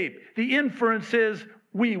escape. The inference is,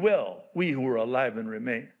 we who are alive and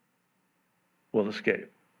remain, will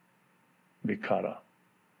escape, be caught up.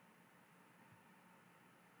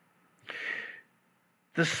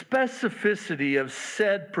 The specificity of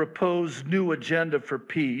said proposed new agenda for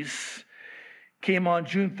peace came on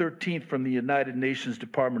June 13th from the United Nations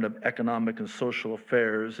Department of Economic and Social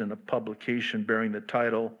Affairs in a publication bearing the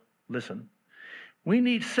title, listen, we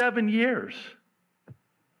need 7 years.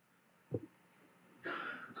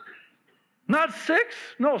 Not 6,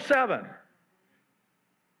 no, 7.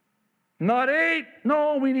 Not 8,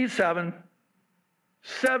 no, we need 7.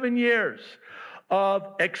 7 years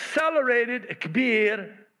of accelerated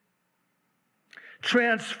ikbir,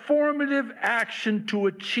 transformative action to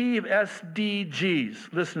achieve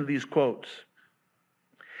SDGs. Listen to these quotes.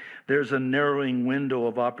 There's a narrowing window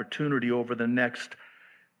of opportunity over the next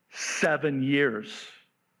 7 years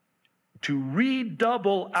to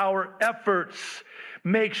redouble our efforts,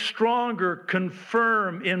 make stronger,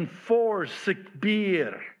 confirm, enforce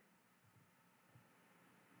ikbir.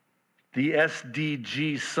 The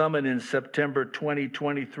SDG summit in September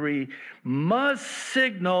 2023 must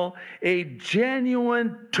signal a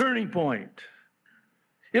genuine turning point.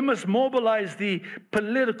 It must mobilize the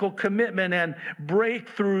political commitment and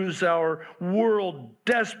breakthroughs our world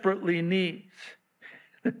desperately needs.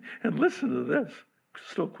 And listen to this,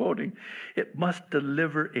 still quoting, it must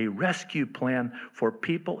deliver a rescue plan for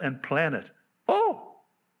people and planet. Oh,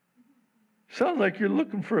 sounds like you're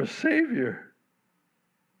looking for a savior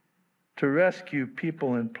to rescue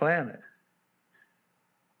people and planet.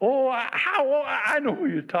 Oh, I know who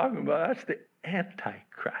you're talking about. That's the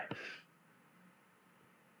Antichrist.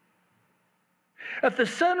 At the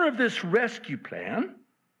center of this rescue plan,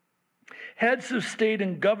 heads of state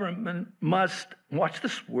and government must, watch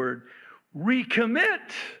this word,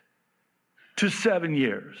 recommit to 7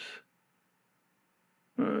 years.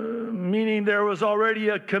 Meaning there was already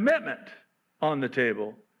a commitment on the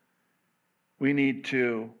table. We need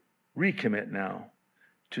to recommit now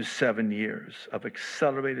to 7 years of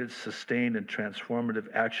accelerated, sustained, and transformative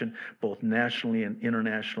action, both nationally and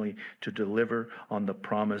internationally, to deliver on the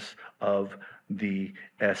promise of the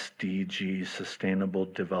SDG, Sustainable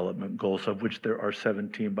Development Goals, of which there are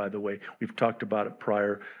 17, by the way. We've talked about it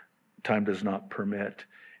prior. Time does not permit.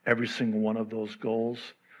 Every single one of those goals,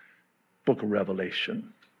 Book of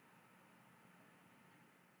Revelation.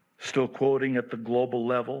 Still quoting at the global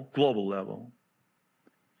level.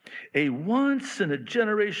 A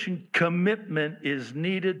once-in-a-generation commitment is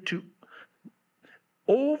needed to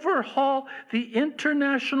overhaul the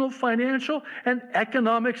international financial and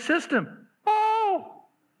economic system. Oh!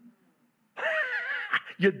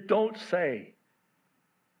 You don't say.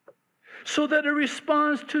 So that it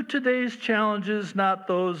responds to today's challenges, not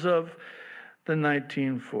those of the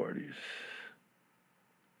 1940s.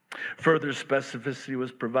 Further specificity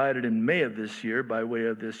was provided in May of this year by way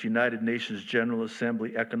of this United Nations General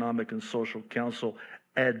Assembly Economic and Social Council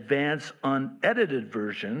Advanced Unedited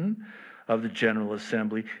version of the General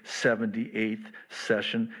Assembly 78th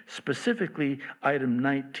session, specifically item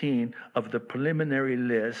 19 of the preliminary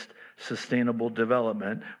list, Sustainable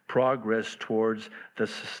Development, Progress Towards the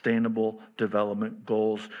Sustainable Development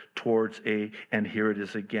Goals towards and here it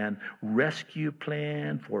is again, Rescue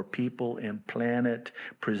Plan for People and Planet,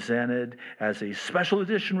 presented as a special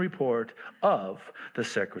edition report of the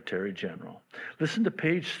Secretary General. Listen to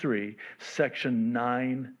page 3, section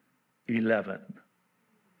 911.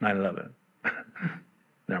 911.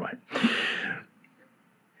 Never mind.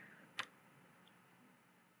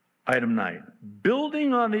 Item 9,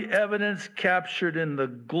 building on the evidence captured in the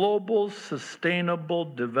Global Sustainable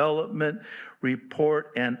Development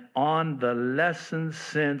Report and on the lessons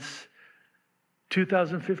since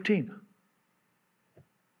 2015.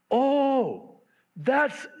 Oh,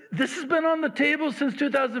 this has been on the table since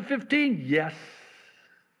 2015? Yes.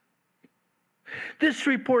 This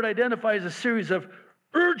report identifies a series of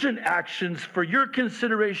urgent actions for your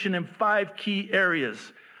consideration in 5 key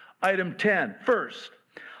areas. Item 10, first,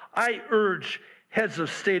 I urge heads of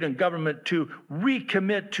state and government to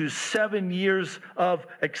recommit to 7 years of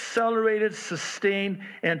accelerated, sustained,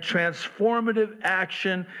 and transformative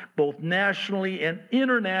action, both nationally and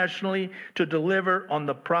internationally, to deliver on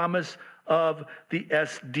the promise of the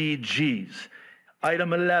SDGs.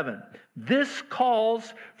 Item 11, this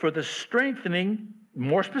calls for the strengthening,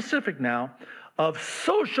 more specific now, of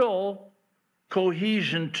social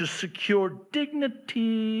cohesion to secure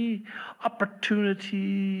dignity,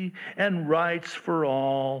 opportunity, and rights for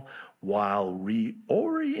all, while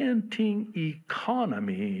reorienting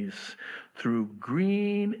economies through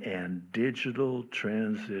green and digital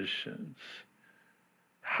transitions.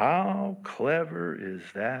 How clever is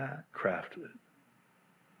that crafted?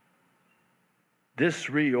 This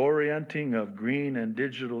reorienting of green and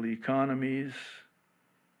digital economies,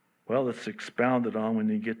 well, it's expounded on when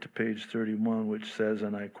you get to page 31, which says,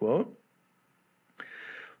 and I quote,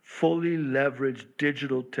 fully leverage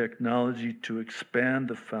digital technology to expand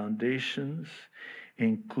the foundations,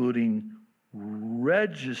 including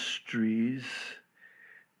registries,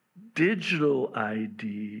 digital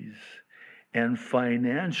IDs, and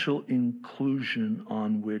financial inclusion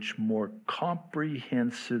on which more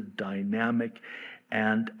comprehensive, dynamic,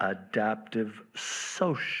 and adaptive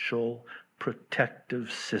social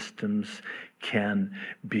protective systems can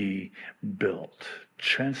be built.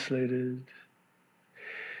 Translated,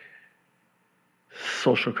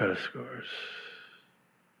 social credit scores,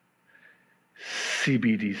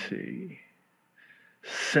 CBDC,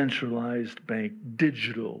 centralized bank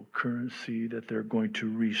digital currency that they're going to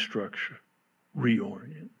restructure,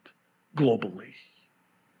 reorient globally,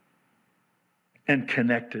 and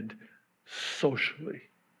connected socially.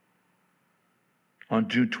 On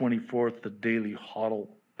June 24th, the Daily Huddle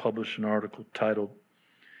published an article titled,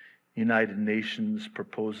 United Nations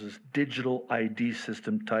Proposes Digital ID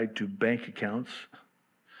System Tied to Bank Accounts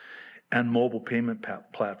and Mobile Payment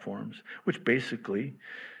Platforms, which basically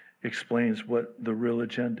explains what the real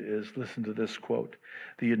agenda is. Listen to this quote.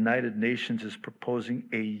 The United Nations is proposing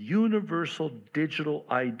a universal digital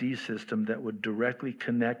ID system that would directly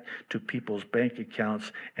connect to people's bank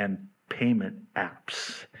accounts and payment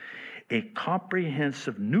apps. A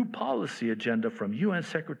comprehensive new policy agenda from UN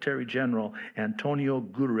Secretary General Antonio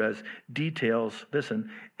Guterres details,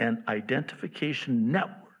 listen, an identification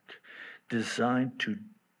network designed to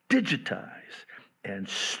digitize and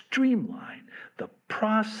streamline the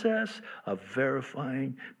process of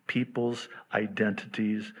verifying people's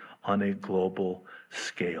identities on a global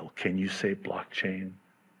scale. Can you say blockchain?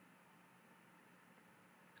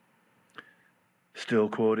 Still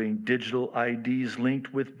quoting, digital IDs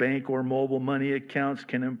linked with bank or mobile money accounts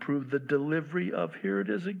can improve the delivery of, here it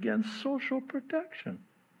is again, social protection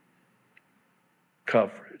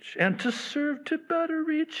coverage, and to serve to better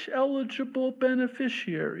reach eligible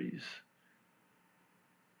beneficiaries.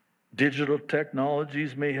 Digital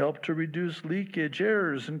technologies may help to reduce leakage,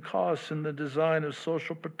 errors, and costs in the design of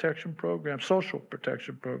social protection programs.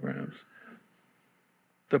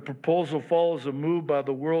 The proposal follows a move by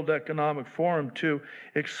the World Economic Forum to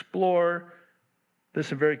explore,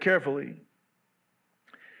 listen very carefully,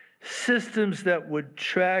 systems that would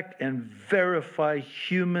track and verify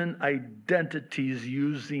human identities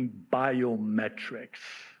using biometrics.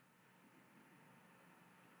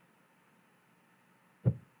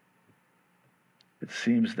 It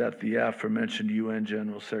seems that the aforementioned UN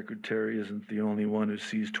General Secretary isn't the only one who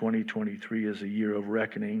sees 2023 as a year of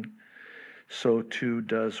reckoning. So too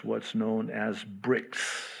does what's known as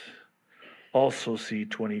BRICS also see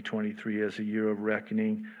 2023 as a year of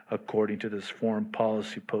reckoning, according to this foreign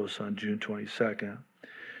policy post on June 22nd.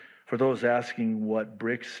 For those asking what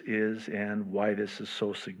BRICS is and why this is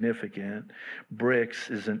so significant, BRICS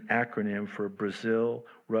is an acronym for Brazil,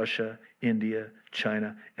 Russia, India,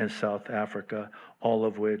 China, and South Africa, all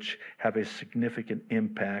of which have a significant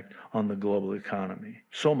impact on the global economy.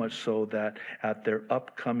 So much so that at their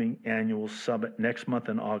upcoming annual summit next month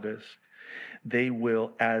in August, they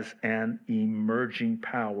will, as an emerging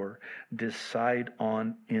power, decide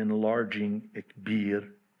on enlarging ICBIR,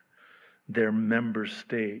 their member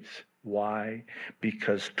states. Why?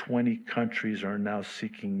 Because 20 countries are now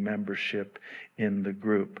seeking membership in the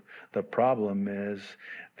group. The problem is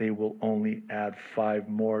they will only add 5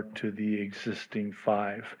 more to the existing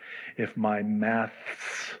 5. If my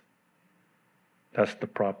maths, that's the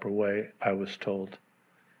proper way I was told,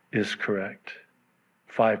 is correct.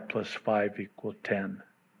 5 plus 5 equal 10.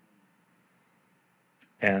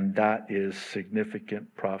 And that is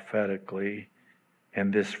significant prophetically,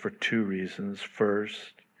 and this for 2 reasons.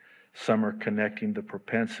 First, some are connecting the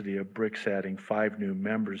propensity of BRICS adding 5 new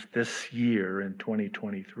members this year in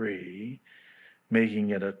 2023,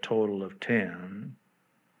 making it a total of 10,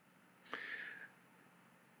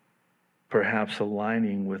 perhaps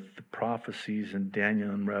aligning with the prophecies in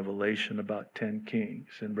Daniel and Revelation about 10 kings.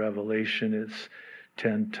 In Revelation, it's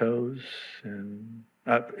 10 toes, and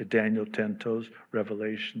Daniel 10 toes,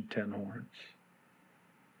 Revelation 10 horns.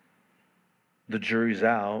 The jury's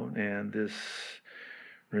out, and this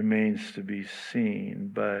remains to be seen,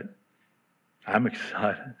 but I'm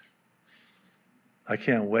excited. I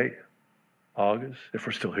can't wait. August, if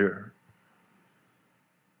we're still here.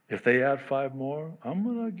 If they add 5 more, I'm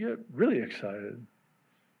going to get really excited.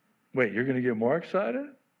 Wait, you're going to get more excited?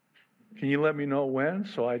 Can you let me know when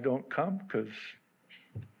so I don't come? Because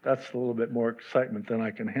that's a little bit more excitement than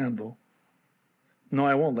I can handle. No,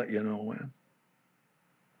 I won't let you know when.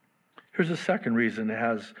 Here's a second reason it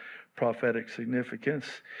has prophetic significance.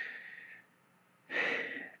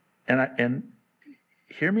 And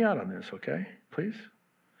hear me out on this, okay? Please.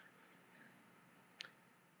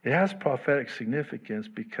 It has prophetic significance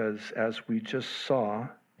because, as we just saw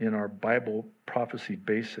in our Bible prophecy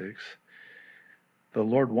basics, the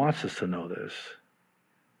Lord wants us to know this.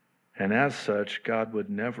 And as such, God would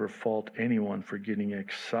never fault anyone for getting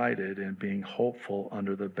excited and being hopeful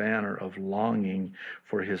under the banner of longing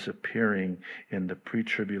for his appearing in the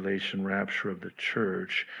pre-tribulation rapture of the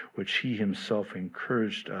church, which he himself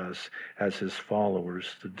encouraged us as his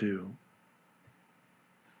followers to do.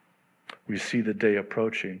 We see the day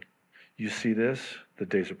approaching. You see this? The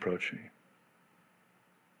day's approaching.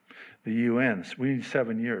 The UN's, we need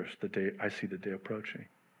 7 years. I see the day approaching.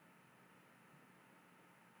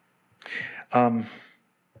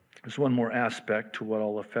 There's one more aspect to what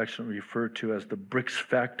I'll affectionately refer to as the BRICS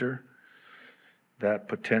factor that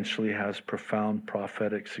potentially has profound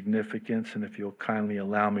prophetic significance. And if you'll kindly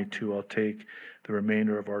allow me to, I'll take the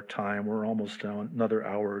remainder of our time. We're almost done, another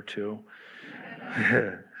hour or two.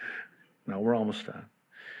 No, we're almost done.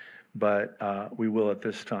 But we will at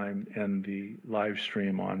this time end the live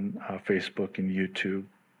stream on Facebook and YouTube.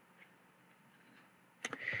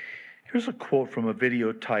 Here's a quote from a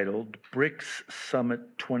video titled BRICS Summit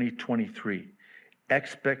 2023,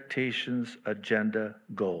 Expectations, Agenda,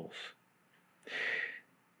 Goals.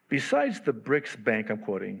 Besides the BRICS Bank, I'm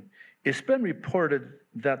quoting, it's been reported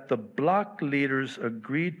that the bloc leaders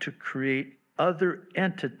agreed to create other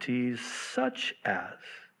entities such as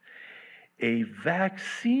a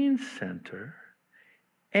vaccine center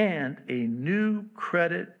and a new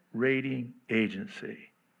credit rating agency.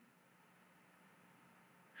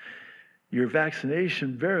 Your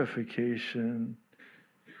vaccination verification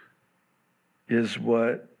is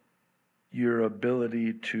what your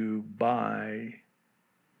ability to buy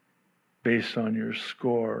based on your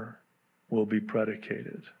score will be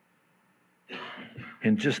predicated.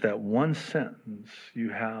 In just that one sentence, you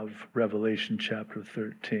have Revelation chapter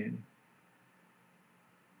 13,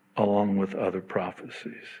 along with other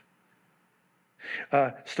prophecies.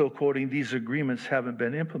 Still quoting, these agreements haven't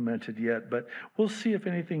been implemented yet, but we'll see if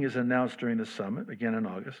anything is announced during the summit, again in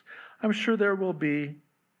August. I'm sure there will be,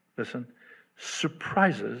 listen,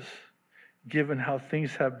 surprises given how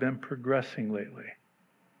things have been progressing lately.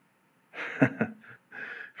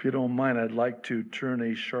 If you don't mind, I'd like to turn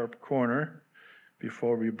a sharp corner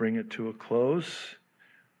before we bring it to a close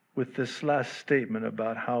with this last statement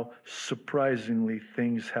about how surprisingly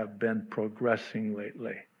things have been progressing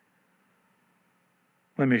lately.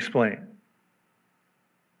 Let me explain.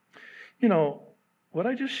 You know, what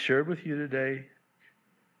I just shared with you today,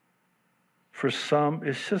 for some,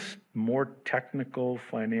 it's just more technical,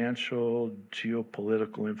 financial,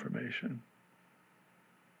 geopolitical information.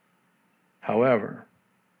 However,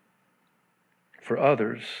 for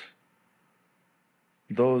others,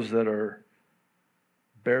 those that are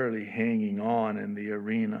barely hanging on in the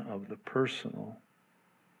arena of the personal.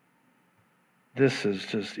 This is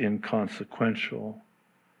just inconsequential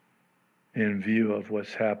in view of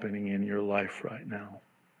what's happening in your life right now.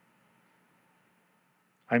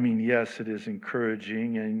 I mean, yes, it is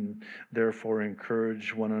encouraging, and therefore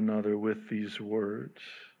encourage one another with these words,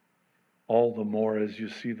 all the more as you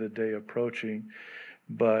see the day approaching.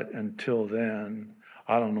 But until then,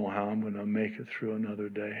 I don't know how I'm going to make it through another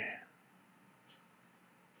day.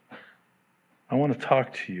 I want to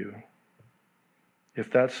talk to you. If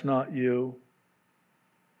that's not you,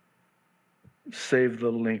 save the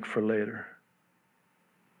link for later.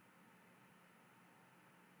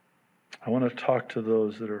 I want to talk to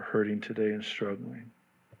those that are hurting today and struggling.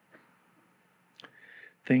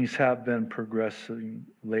 Things have been progressing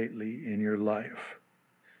lately in your life,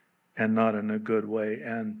 and not in a good way.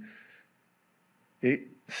 And it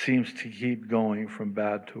seems to keep going from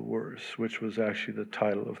bad to worse, which was actually the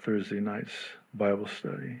title of Thursday night's Bible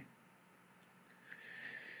study.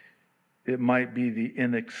 It might be the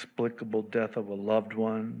inexplicable death of a loved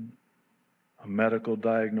one, a medical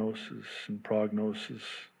diagnosis and prognosis,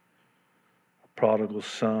 a prodigal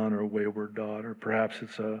son or wayward daughter. Perhaps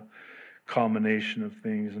it's a combination of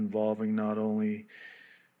things involving not only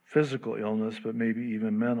physical illness, but maybe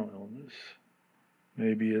even mental illness.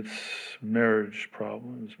 Maybe it's marriage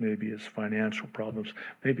problems. Maybe it's financial problems.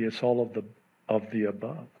 Maybe it's all of the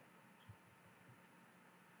above.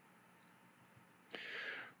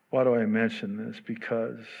 Why do I mention this?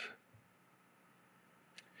 Because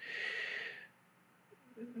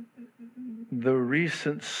the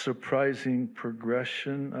recent surprising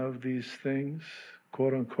progression of these things,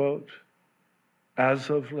 quote unquote, as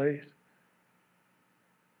of late,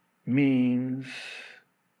 means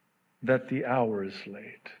that the hour is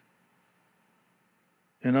late.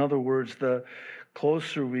 In other words, the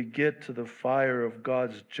closer we get to the fire of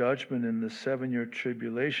God's judgment in the 7-year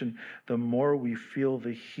tribulation, the more we feel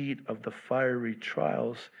the heat of the fiery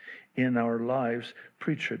trials in our lives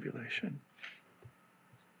pre-tribulation.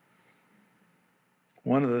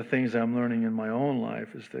 One of the things I'm learning in my own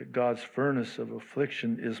life is that God's furnace of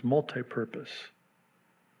affliction is multi-purpose,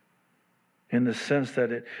 in the sense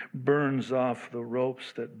that it burns off the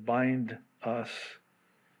ropes that bind us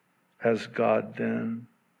as God then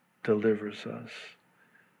delivers us.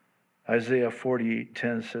 Isaiah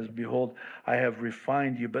 48:10 says, "Behold, I have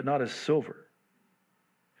refined you, but not as silver.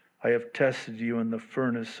 I have tested you in the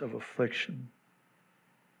furnace of affliction."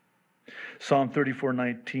 Psalm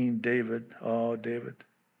 34:19, David,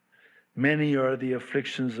 "Many are the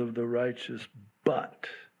afflictions of the righteous, but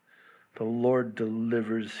the Lord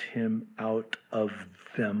delivers him out of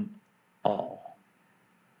them all."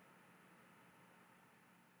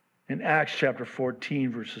 In Acts chapter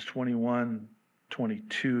 14, verses 21,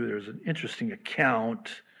 22, there's an interesting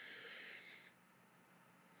account.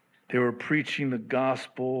 They were preaching the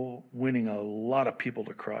gospel, winning a lot of people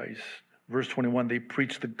to Christ. Verse 21, they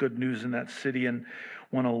preached the good news in that city and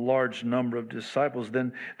won a large number of disciples.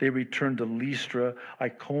 Then they returned to Lystra,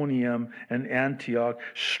 Iconium, and Antioch,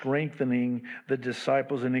 strengthening the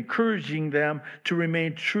disciples and encouraging them to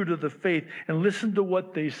remain true to the faith. And listen to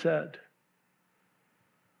what they said.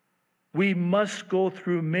 "We must go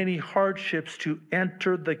through many hardships to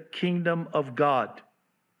enter the kingdom of God."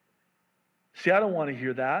 See, I don't want to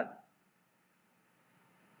hear that.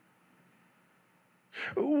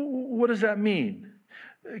 What does that mean?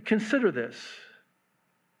 Consider this.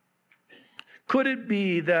 Could it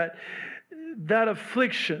be that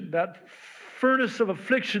affliction, that furnace of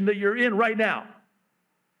affliction that you're in right now,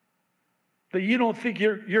 that you don't think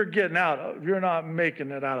you're getting out of, you're not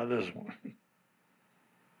making it out of this one?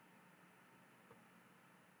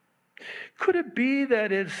 Could it be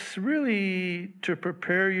that it's really to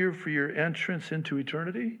prepare you for your entrance into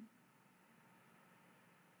eternity?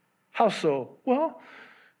 How so? Well,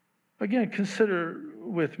 again, consider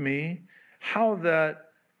with me how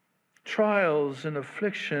that trials and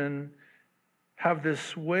affliction have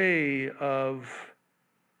this way of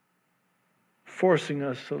forcing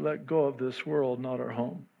us to let go of this world, not our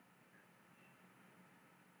home.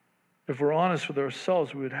 If we're honest with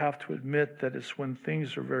ourselves, we would have to admit that it's when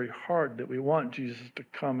things are very hard that we want Jesus to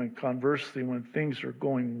come, and conversely, when things are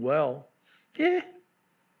going well,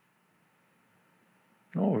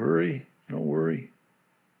 no hurry, no worry.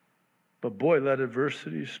 But boy, let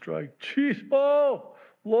adversity strike. Jeez, oh,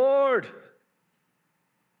 Lord,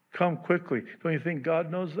 come quickly. Don't you think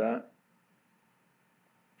God knows that?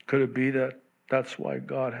 Could it be that that's why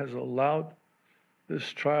God has allowed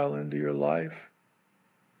this trial into your life?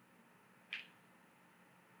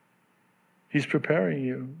 He's preparing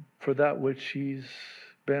you for that which he's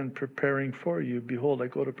been preparing for you. Behold, I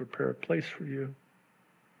go to prepare a place for you.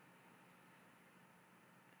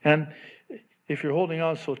 And if you're holding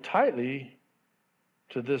on so tightly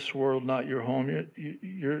to this world, not your home,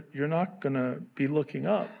 you're not going to be looking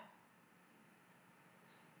up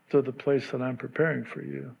to the place that I'm preparing for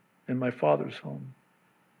you in my Father's home.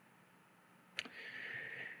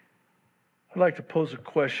 I'd like to pose a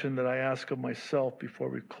question that I ask of myself before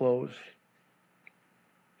we close.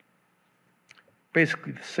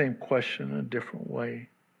 Basically the same question in a different way.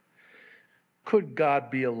 Could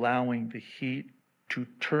God be allowing the heat to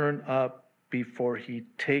turn up before he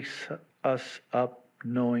takes us up,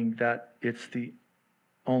 knowing that it's the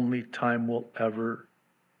only time we'll ever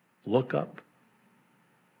look up?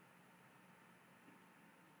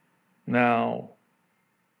 Now,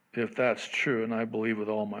 if that's true, and I believe with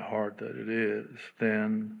all my heart that it is,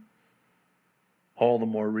 then all the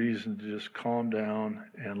more reason to just calm down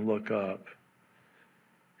and look up,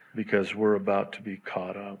 because we're about to be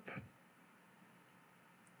caught up.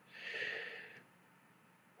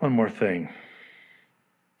 One more thing.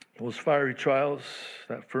 Those fiery trials,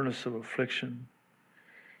 that furnace of affliction,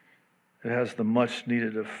 it has the much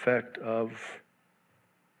needed effect of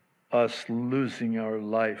us losing our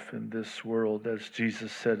life in this world, as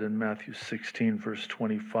Jesus said in Matthew 16, verse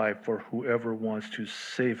 25, for whoever wants to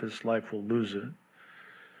save his life will lose it,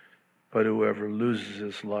 but whoever loses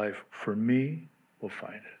his life for me will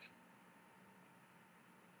find it.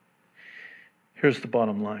 Here's the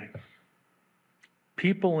bottom line.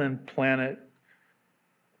 People and planet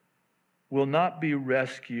will not be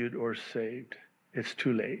rescued or saved. It's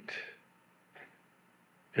too late.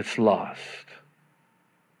 It's lost.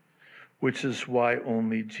 Which is why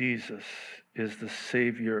only Jesus is the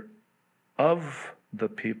Savior of the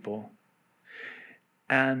people.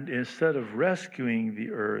 And instead of rescuing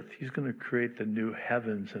the earth, he's going to create the new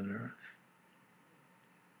heavens and earth.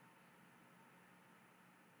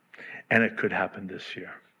 And it could happen this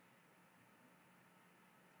year.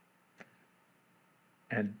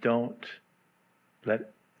 And don't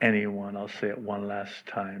let anyone, I'll say it one last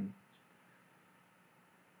time,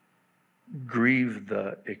 grieve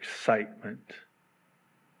the excitement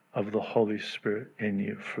of the Holy Spirit in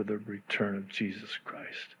you for the return of Jesus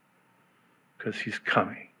Christ. Because he's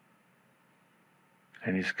coming.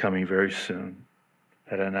 And he's coming very soon,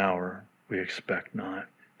 at an hour we expect not.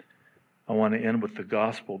 I want to end with the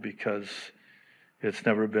gospel because it's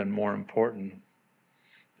never been more important.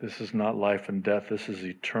 This is not life and death. This is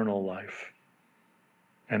eternal life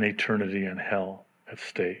and eternity in hell at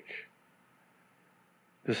stake.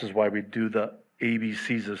 This is why we do the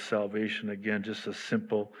ABCs of salvation. Again, just a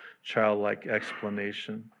simple childlike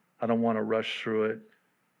explanation. I don't want to rush through it.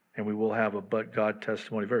 And we will have a but God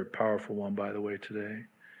testimony, very powerful one, by the way, today.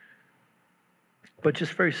 But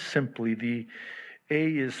just very simply, the A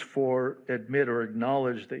is for admit or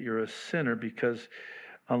acknowledge that you're a sinner, because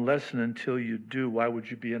unless and until you do, why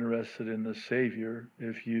would you be interested in the Savior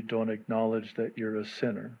if you don't acknowledge that you're a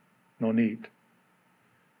sinner? No need.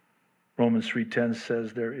 Romans 3:10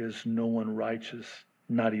 says there is no one righteous,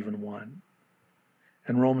 not even one.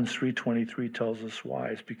 And Romans 3:23 tells us why.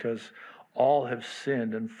 It's because all have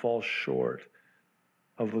sinned and fall short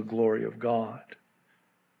of the glory of God.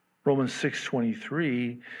 Romans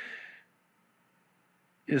 6:23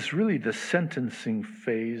 is really the sentencing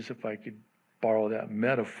phase, if I could borrow that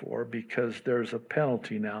metaphor, because there's a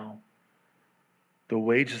penalty now. The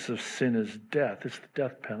wages of sin is death. It's the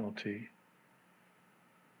death penalty.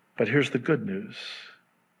 But here's the good news.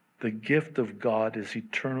 The gift of God is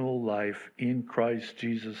eternal life in Christ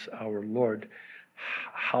Jesus our Lord.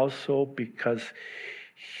 How so? Because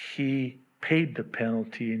he paid the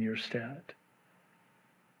penalty in your stead.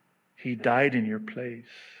 He died in your place.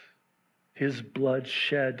 His blood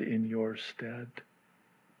shed in your stead.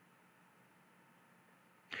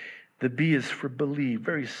 The B is for believe,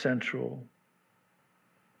 very central.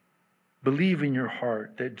 Believe in your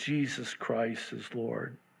heart that Jesus Christ is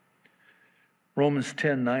Lord. Romans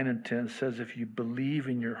 10:9 and 10 says, if you believe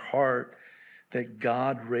in your heart that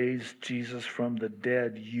God raised Jesus from the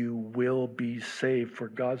dead, you will be saved. For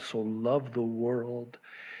God so loved the world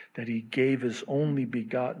that he gave his only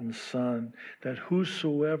begotten Son, that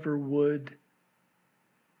whosoever would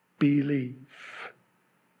believe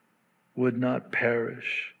would not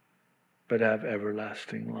perish, but have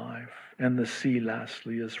everlasting life. And the C,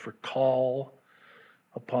 lastly, is for call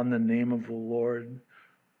upon the name of the Lord,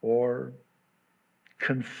 or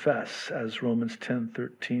confess, as Romans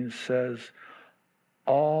 10:13 says,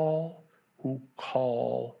 all who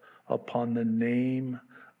call upon the name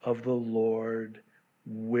of the Lord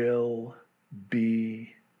will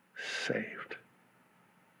be saved.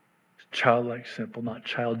 Childlike simple, not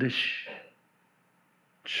childish.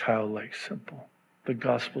 Childlike simple. The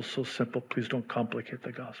gospel's so simple, please don't complicate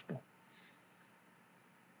the gospel.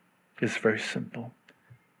 It's very simple.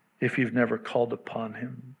 If you've never called upon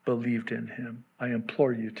him, believed in him, I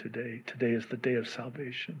implore you today. Today is the day of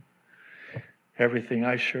salvation. Everything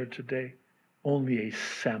I shared today, only a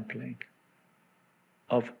sampling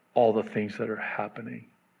of all the things that are happening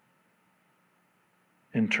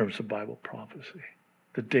in terms of Bible prophecy.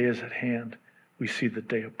 The day is at hand. We see the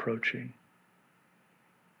day approaching.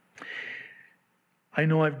 I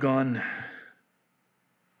know I've gone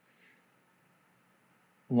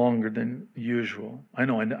longer than usual. I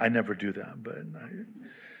know I never do that, but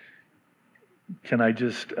can I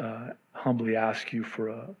just humbly ask you for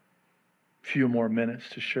a few more minutes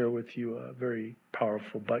to share with you a very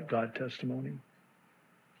powerful but God testimony?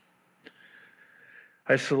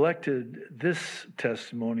 I selected this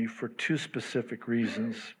testimony for two specific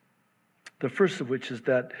reasons. The first of which is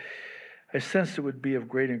that I sensed it would be of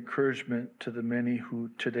great encouragement to the many who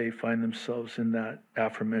today find themselves in that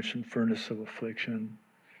aforementioned furnace of affliction.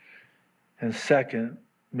 And second,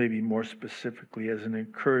 maybe more specifically, as an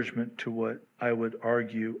encouragement to what I would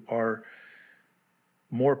argue are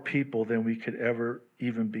more people than we could ever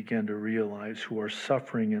even begin to realize who are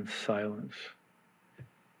suffering in silence.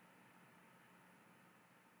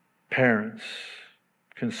 Parents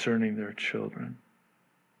concerning their children,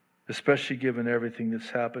 especially given everything that's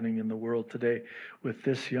happening in the world today with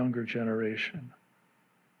this younger generation.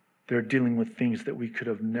 They're dealing with things that we could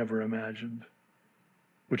have never imagined,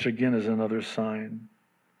 which again is another sign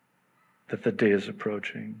that the day is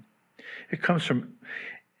approaching. It comes from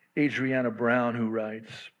Adriana Brown, who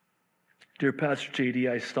writes, "Dear Pastor JD,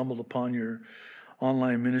 I stumbled upon your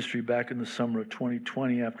online ministry back in the summer of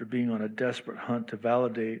 2020 after being on a desperate hunt to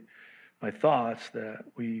validate my thoughts that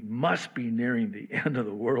we must be nearing the end of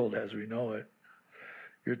the world as we know it.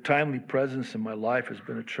 Your timely presence in my life has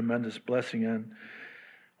been a tremendous blessing, and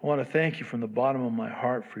I want to thank you from the bottom of my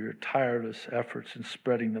heart for your tireless efforts in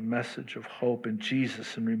spreading the message of hope in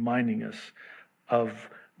Jesus and reminding us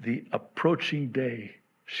of the approaching day."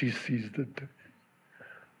 She sees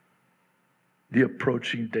the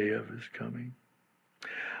approaching day of his coming.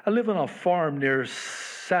 "I live on a farm near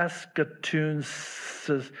Saskatoon,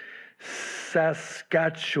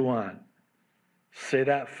 Saskatchewan." Say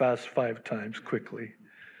that fast 5 times quickly.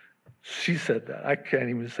 She said that. I can't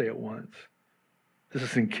even say it once. This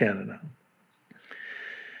is in Canada.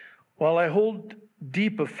 "While I hold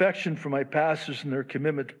deep affection for my pastors and their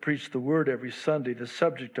commitment to preach the word every Sunday, the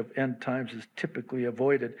subject of end times is typically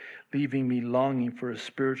avoided, leaving me longing for a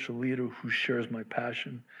spiritual leader who shares my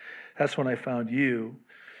passion. That's when I found you,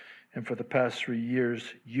 and for the past 3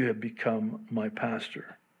 years, you have become my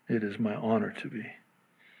pastor. It is my honor to be.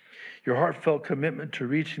 Your heartfelt commitment to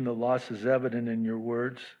reaching the lost is evident in your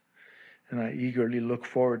words, and I eagerly look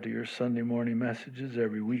forward to your Sunday morning messages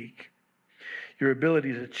every week. Your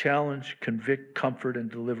ability to challenge, convict, comfort, and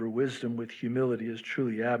deliver wisdom with humility is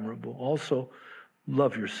truly admirable. Also,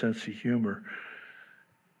 love your sense of humor.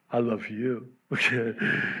 I love you."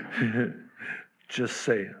 Just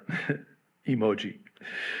saying. Emoji.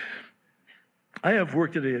 "I have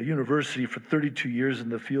worked at a university for 32 years in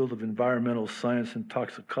the field of environmental science and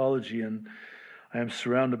toxicology, and I am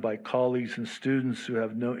surrounded by colleagues and students who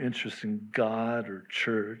have no interest in God or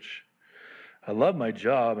church. I love my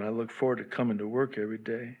job, and I look forward to coming to work every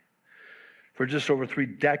day. For just over 3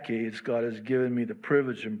 decades, God has given me the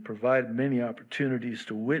privilege and provided many opportunities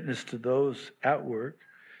to witness to those at work.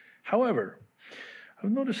 However,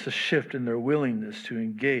 I've noticed a shift in their willingness to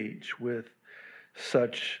engage with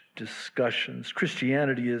such discussions.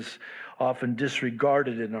 Christianity is often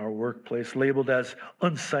disregarded in our workplace, labeled as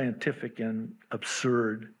unscientific and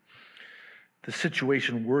absurd. The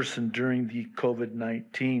situation worsened during the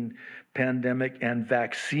COVID-19 pandemic and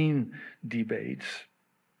vaccine debates.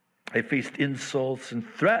 I faced insults and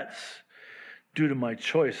threats due to my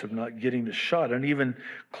choice of not getting the shot, and even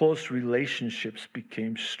close relationships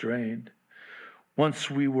became strained.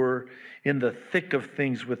 Once we were in the thick of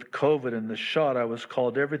things with COVID and the shot, I was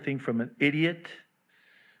called everything from an idiot,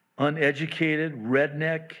 uneducated,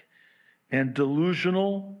 redneck, and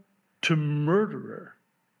delusional to murderer.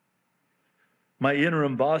 My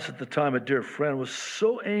interim boss at the time, a dear friend, was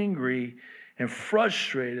so angry and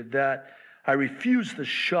frustrated that I refused the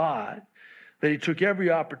shot, that he took every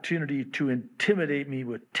opportunity to intimidate me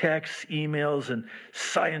with texts, emails, and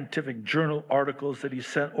scientific journal articles that he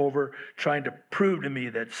sent over, trying to prove to me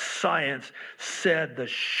that science said the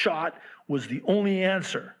shot was the only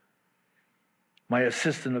answer. My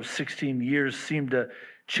assistant of 16 years seemed to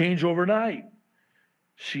change overnight.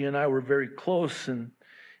 She and I were very close, and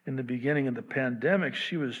in the beginning of the pandemic,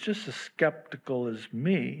 she was just as skeptical as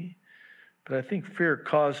me, but I think fear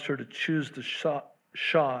caused her to choose the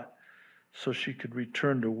shot so she could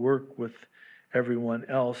return to work with everyone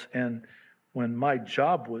else. And when my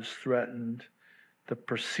job was threatened, the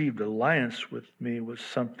perceived alliance with me was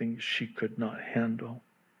something she could not handle.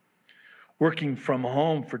 Working from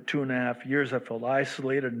home for 2.5 years, I felt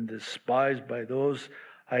isolated and despised by those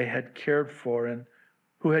I had cared for and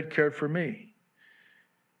who had cared for me.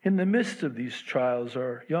 In the midst of these trials,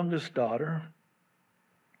 our youngest daughter,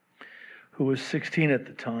 who was 16 at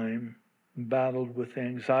the time, battled with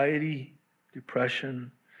anxiety,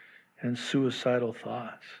 depression, and suicidal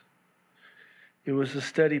thoughts. It was a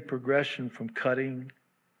steady progression from cutting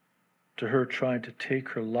to her trying to take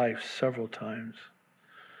her life several times.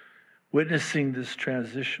 Witnessing this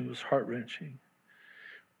transition was heart-wrenching.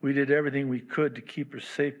 We did everything we could to keep her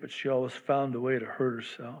safe, but she always found a way to hurt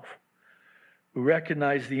herself. We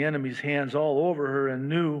recognized the enemy's hands all over her and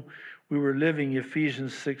knew we were living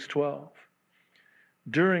Ephesians 6:12.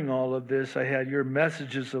 During all of this, I had your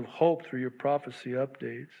messages of hope through your prophecy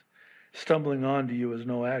updates. Stumbling onto you was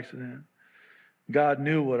no accident. God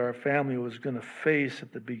knew what our family was going to face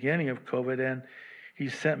at the beginning of COVID, and he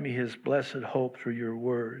sent me his blessed hope through your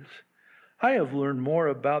words. I have learned more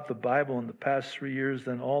about the Bible in the past 3 years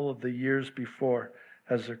than all of the years before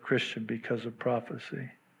as a Christian because of prophecy.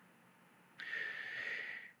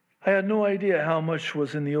 I had no idea how much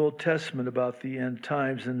was in the Old Testament about the end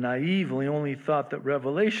times and naively only thought that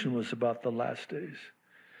Revelation was about the last days.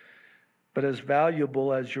 But as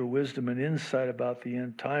valuable as your wisdom and insight about the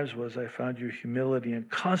end times was, I found your humility and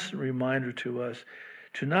constant reminder to us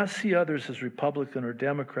to not see others as Republican or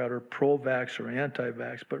Democrat or pro-vax or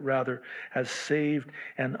anti-vax, but rather as saved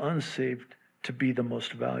and unsaved to be the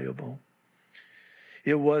most valuable.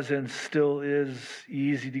 It was and still is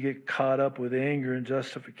easy to get caught up with anger and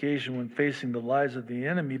justification when facing the lies of the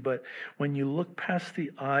enemy, but when you look past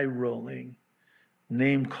the eye-rolling,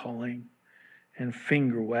 name-calling, and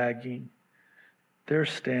finger-wagging, there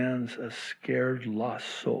stands a scared, lost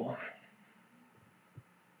soul.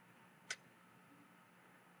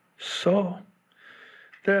 So,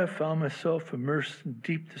 there I found myself immersed in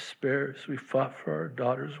deep despair as we fought for our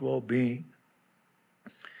daughter's well-being.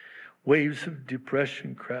 Waves of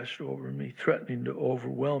depression crashed over me, threatening to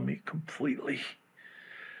overwhelm me completely.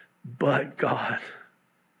 But God,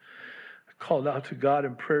 I called out to God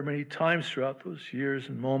in prayer many times throughout those years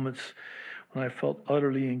and moments when I felt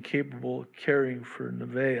utterly incapable of caring for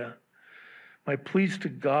Nevaeh. My pleas to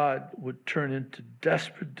God would turn into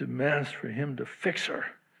desperate demands for him to fix her.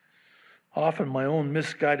 Often my own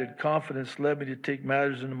misguided confidence led me to take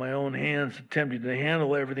matters into my own hands, attempting to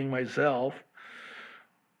handle everything myself,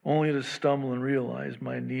 only to stumble and realize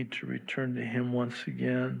my need to return to him once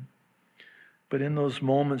again. But in those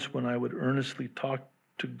moments when I would earnestly talk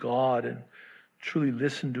to God and truly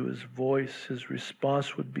listen to his voice, his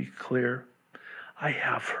response would be clear. I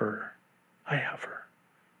have her. I have her.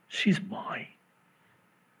 She's mine.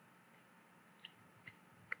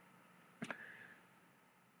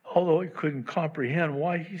 Although I couldn't comprehend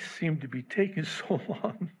why he seemed to be taking so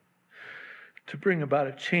long to bring about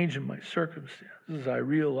a change in my circumstances, I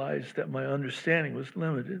realized that my understanding was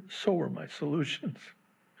limited. So were my solutions.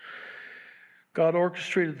 God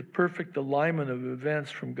orchestrated the perfect alignment of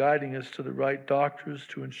events, from guiding us to the right doctors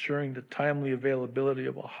to ensuring the timely availability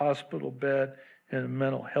of a hospital bed and a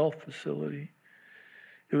mental health facility.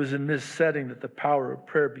 It was in this setting that the power of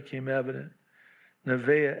prayer became evident.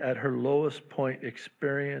 Nevaeh, at her lowest point,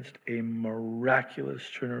 experienced a miraculous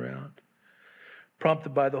turnaround.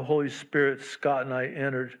 Prompted by the Holy Spirit, Scott and I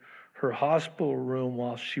entered her hospital room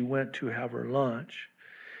while she went to have her lunch.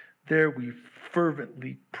 There we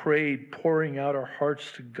fervently prayed, pouring out our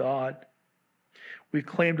hearts to God. We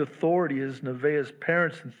claimed authority as Nevaeh's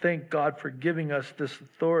parents and thanked God for giving us this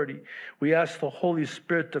authority. We asked the Holy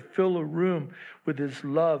Spirit to fill the room with his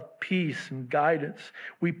love, peace, and guidance.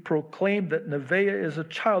 We proclaimed that Nevaeh is a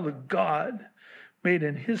child of God, made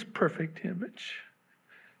in his perfect image.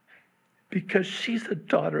 Because she's a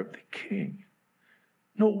daughter of the King.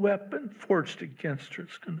 No weapon forged against her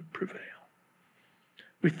is going to prevail.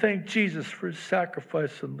 We thank Jesus for his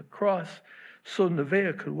sacrifice on the cross so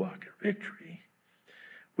Nevaeh could walk in victory.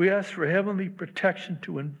 We ask for heavenly protection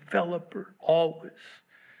to envelop her always,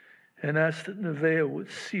 and ask that Nevaeh would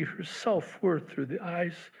see her self-worth through the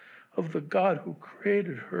eyes of the God who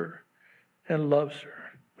created her and loves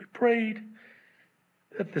her. We prayed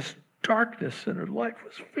that this darkness in her life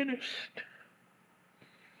was finished,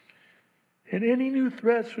 and any new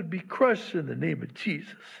threats would be crushed in the name of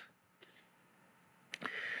Jesus.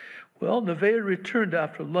 Well, Nevaeh returned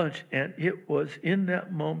after lunch, and it was in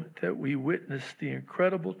that moment that we witnessed the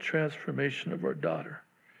incredible transformation of our daughter.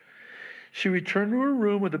 She returned to her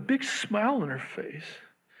room with a big smile on her face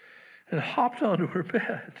and hopped onto her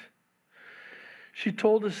bed. She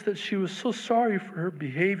told us that she was so sorry for her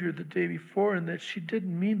behavior the day before and that she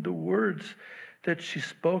didn't mean the words that she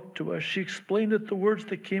spoke to us. She explained that the words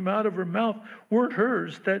that came out of her mouth weren't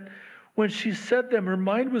hers, that when she said them, her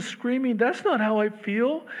mind was screaming, "That's not how I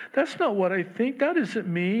feel. That's not what I think. That isn't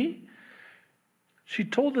me." She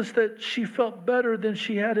told us that she felt better than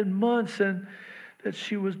she had in months and that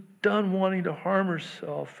she was done wanting to harm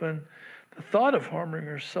herself. And the thought of harming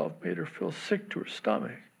herself made her feel sick to her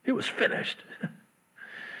stomach. It was finished.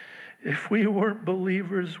 If we weren't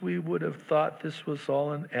believers, we would have thought this was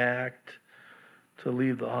all an act to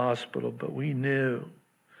leave the hospital, but we knew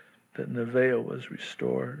that Nevaeh was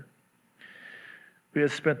restored. We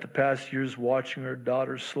had spent the past years watching our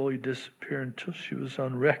daughter slowly disappear until she was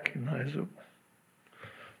unrecognizable.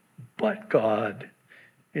 But God,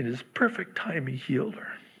 in His perfect time, He healed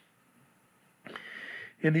her.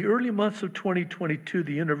 In the early months of 2022,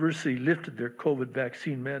 the university lifted their COVID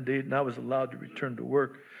vaccine mandate, and I was allowed to return to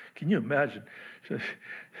work. Can you imagine?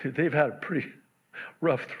 They've had a pretty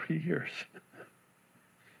rough 3 years.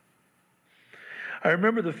 I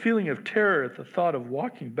remember the feeling of terror at the thought of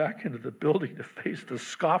walking back into the building to face the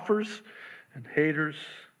scoffers and haters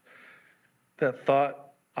that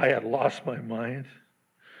thought I had lost my mind.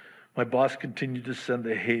 My boss continued to send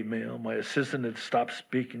the hate mail. My assistant had stopped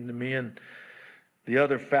speaking to me, and the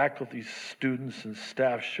other faculty, students, and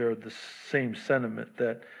staff shared the same sentiment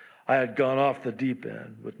that I had gone off the deep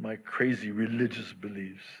end with my crazy religious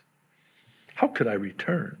beliefs. How could I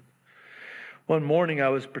return? One morning, I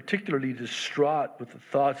was particularly distraught with the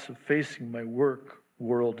thoughts of facing my work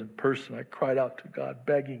world in person. I cried out to God,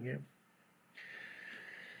 begging Him,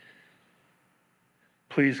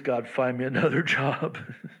 "Please, God, find me another job."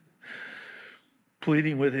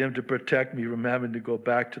 Pleading with Him to protect me from having to go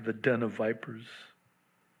back to the den of vipers.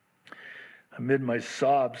 Amid my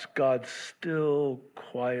sobs, God's still,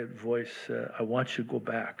 quiet voice said, "I want you to go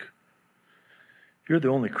back. You're the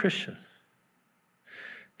only Christian."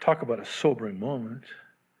 Talk about a sobering moment.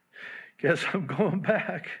 Guess I'm going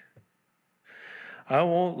back. I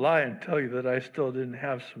won't lie and tell you that I still didn't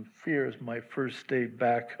have some fear as my first day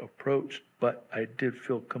back approached, but I did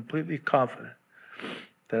feel completely confident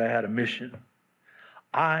that I had a mission.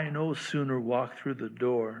 I no sooner walked through the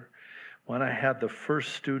door when I had the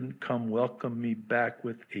first student come welcome me back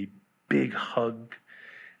with a big hug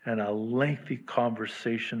and a lengthy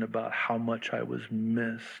conversation about how much I was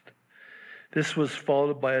missed. This was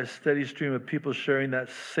followed by a steady stream of people sharing that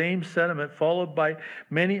same sentiment, followed by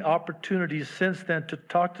many opportunities since then to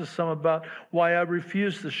talk to some about why I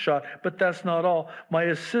refused the shot. But that's not all. My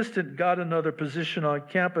assistant got another position on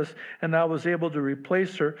campus, and I was able to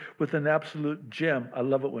replace her with an absolute gem. I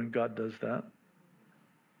love it when God does that.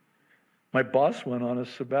 My boss went on a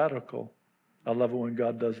sabbatical. I love it when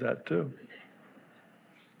God does that too.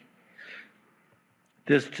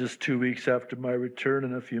 This just 2 weeks after my return,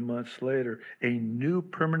 and a few months later, a new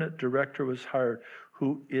permanent director was hired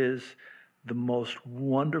who is the most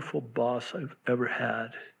wonderful boss I've ever had.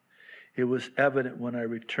 It was evident when I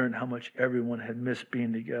returned how much everyone had missed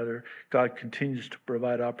being together. God continues to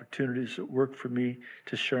provide opportunities at work for me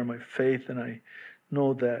to share my faith, and I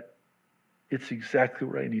know that it's exactly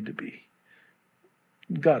where I need to be.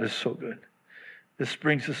 God is so good. This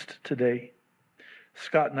brings us to today.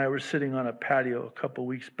 Scott and I were sitting on a patio a couple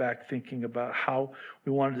weeks back thinking about how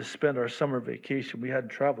we wanted to spend our summer vacation. We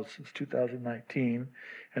hadn't traveled since 2019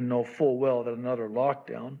 and know full well that another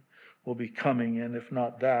lockdown will be coming, and if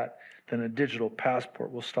not that, then a digital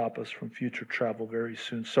passport will stop us from future travel very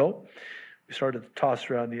soon. So we started to toss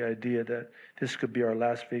around the idea that this could be our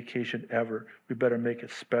last vacation ever. We better make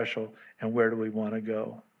it special, and where do we want to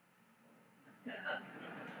go?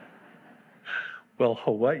 Well,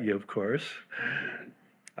 Hawaii, of course.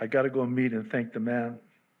 I got to go meet and thank the man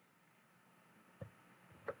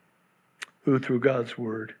who, through God's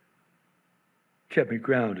word, kept me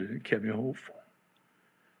grounded and kept me hopeful.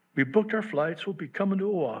 We booked our flights. We'll be coming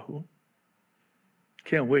to Oahu.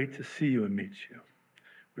 Can't wait to see you and meet you.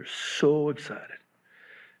 We're so excited.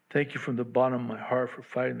 Thank you from the bottom of my heart for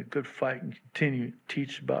fighting the good fight and continuing to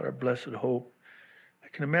teach about our blessed hope. I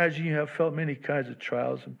can imagine you have felt many kinds of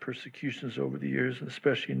trials and persecutions over the years, and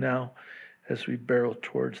especially now as we barrel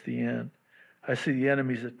towards the end. I see the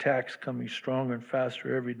enemy's attacks coming stronger and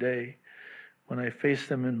faster every day. When I face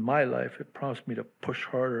them in my life, it prompts me to push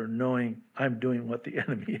harder, knowing I'm doing what the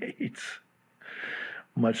enemy hates.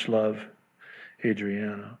 Much love,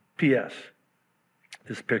 Adriana. P.S.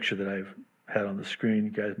 This picture that I've had on the screen, you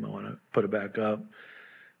guys might want to put it back up.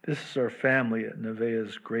 This is our family at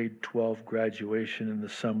Nevaeh's grade 12 graduation in the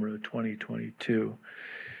summer of 2022.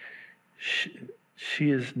 She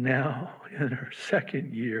is now in her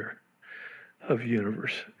second year of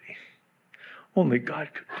university. Only God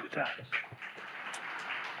could do that.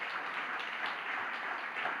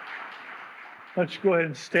 Let's go ahead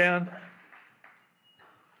and stand.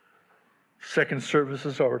 Second service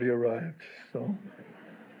has already arrived. So,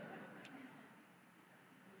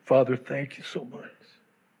 Father, thank you so much.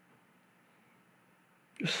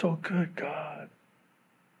 You're so good, God.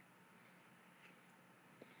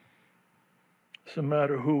 Doesn't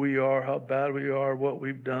matter who we are, how bad we are, what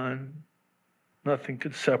we've done. Nothing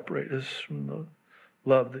could separate us from the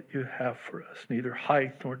love that you have for us. Neither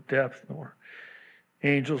height nor depth nor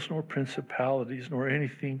angels nor principalities nor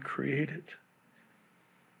anything created.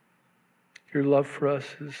 Your love for us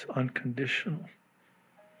is unconditional.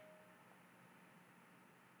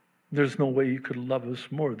 There's no way you could love us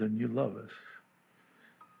more than you love us.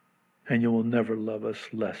 And you will never love us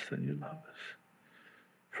less than you love us.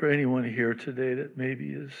 For anyone here today that maybe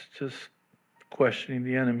is just questioning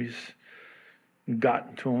the enemy's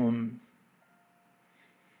gotten to them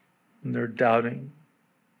and they're doubting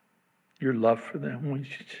your love for them,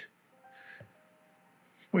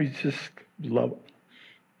 we just love them.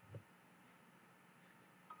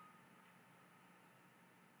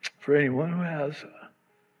 For anyone who has a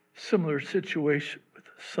similar situation with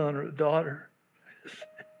a son or a daughter,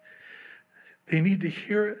 they need to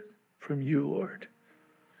hear it from you, Lord,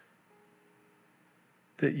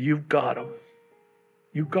 that you've got them.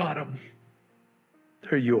 You got them.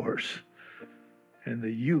 They're yours. And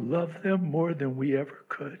that you love them more than we ever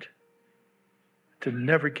could. To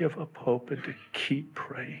never give up hope and to keep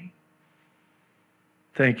praying.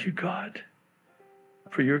 Thank you, God,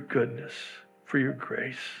 for your goodness, for your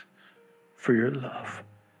grace, for your love.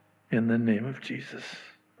 In the name of Jesus,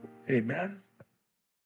 amen.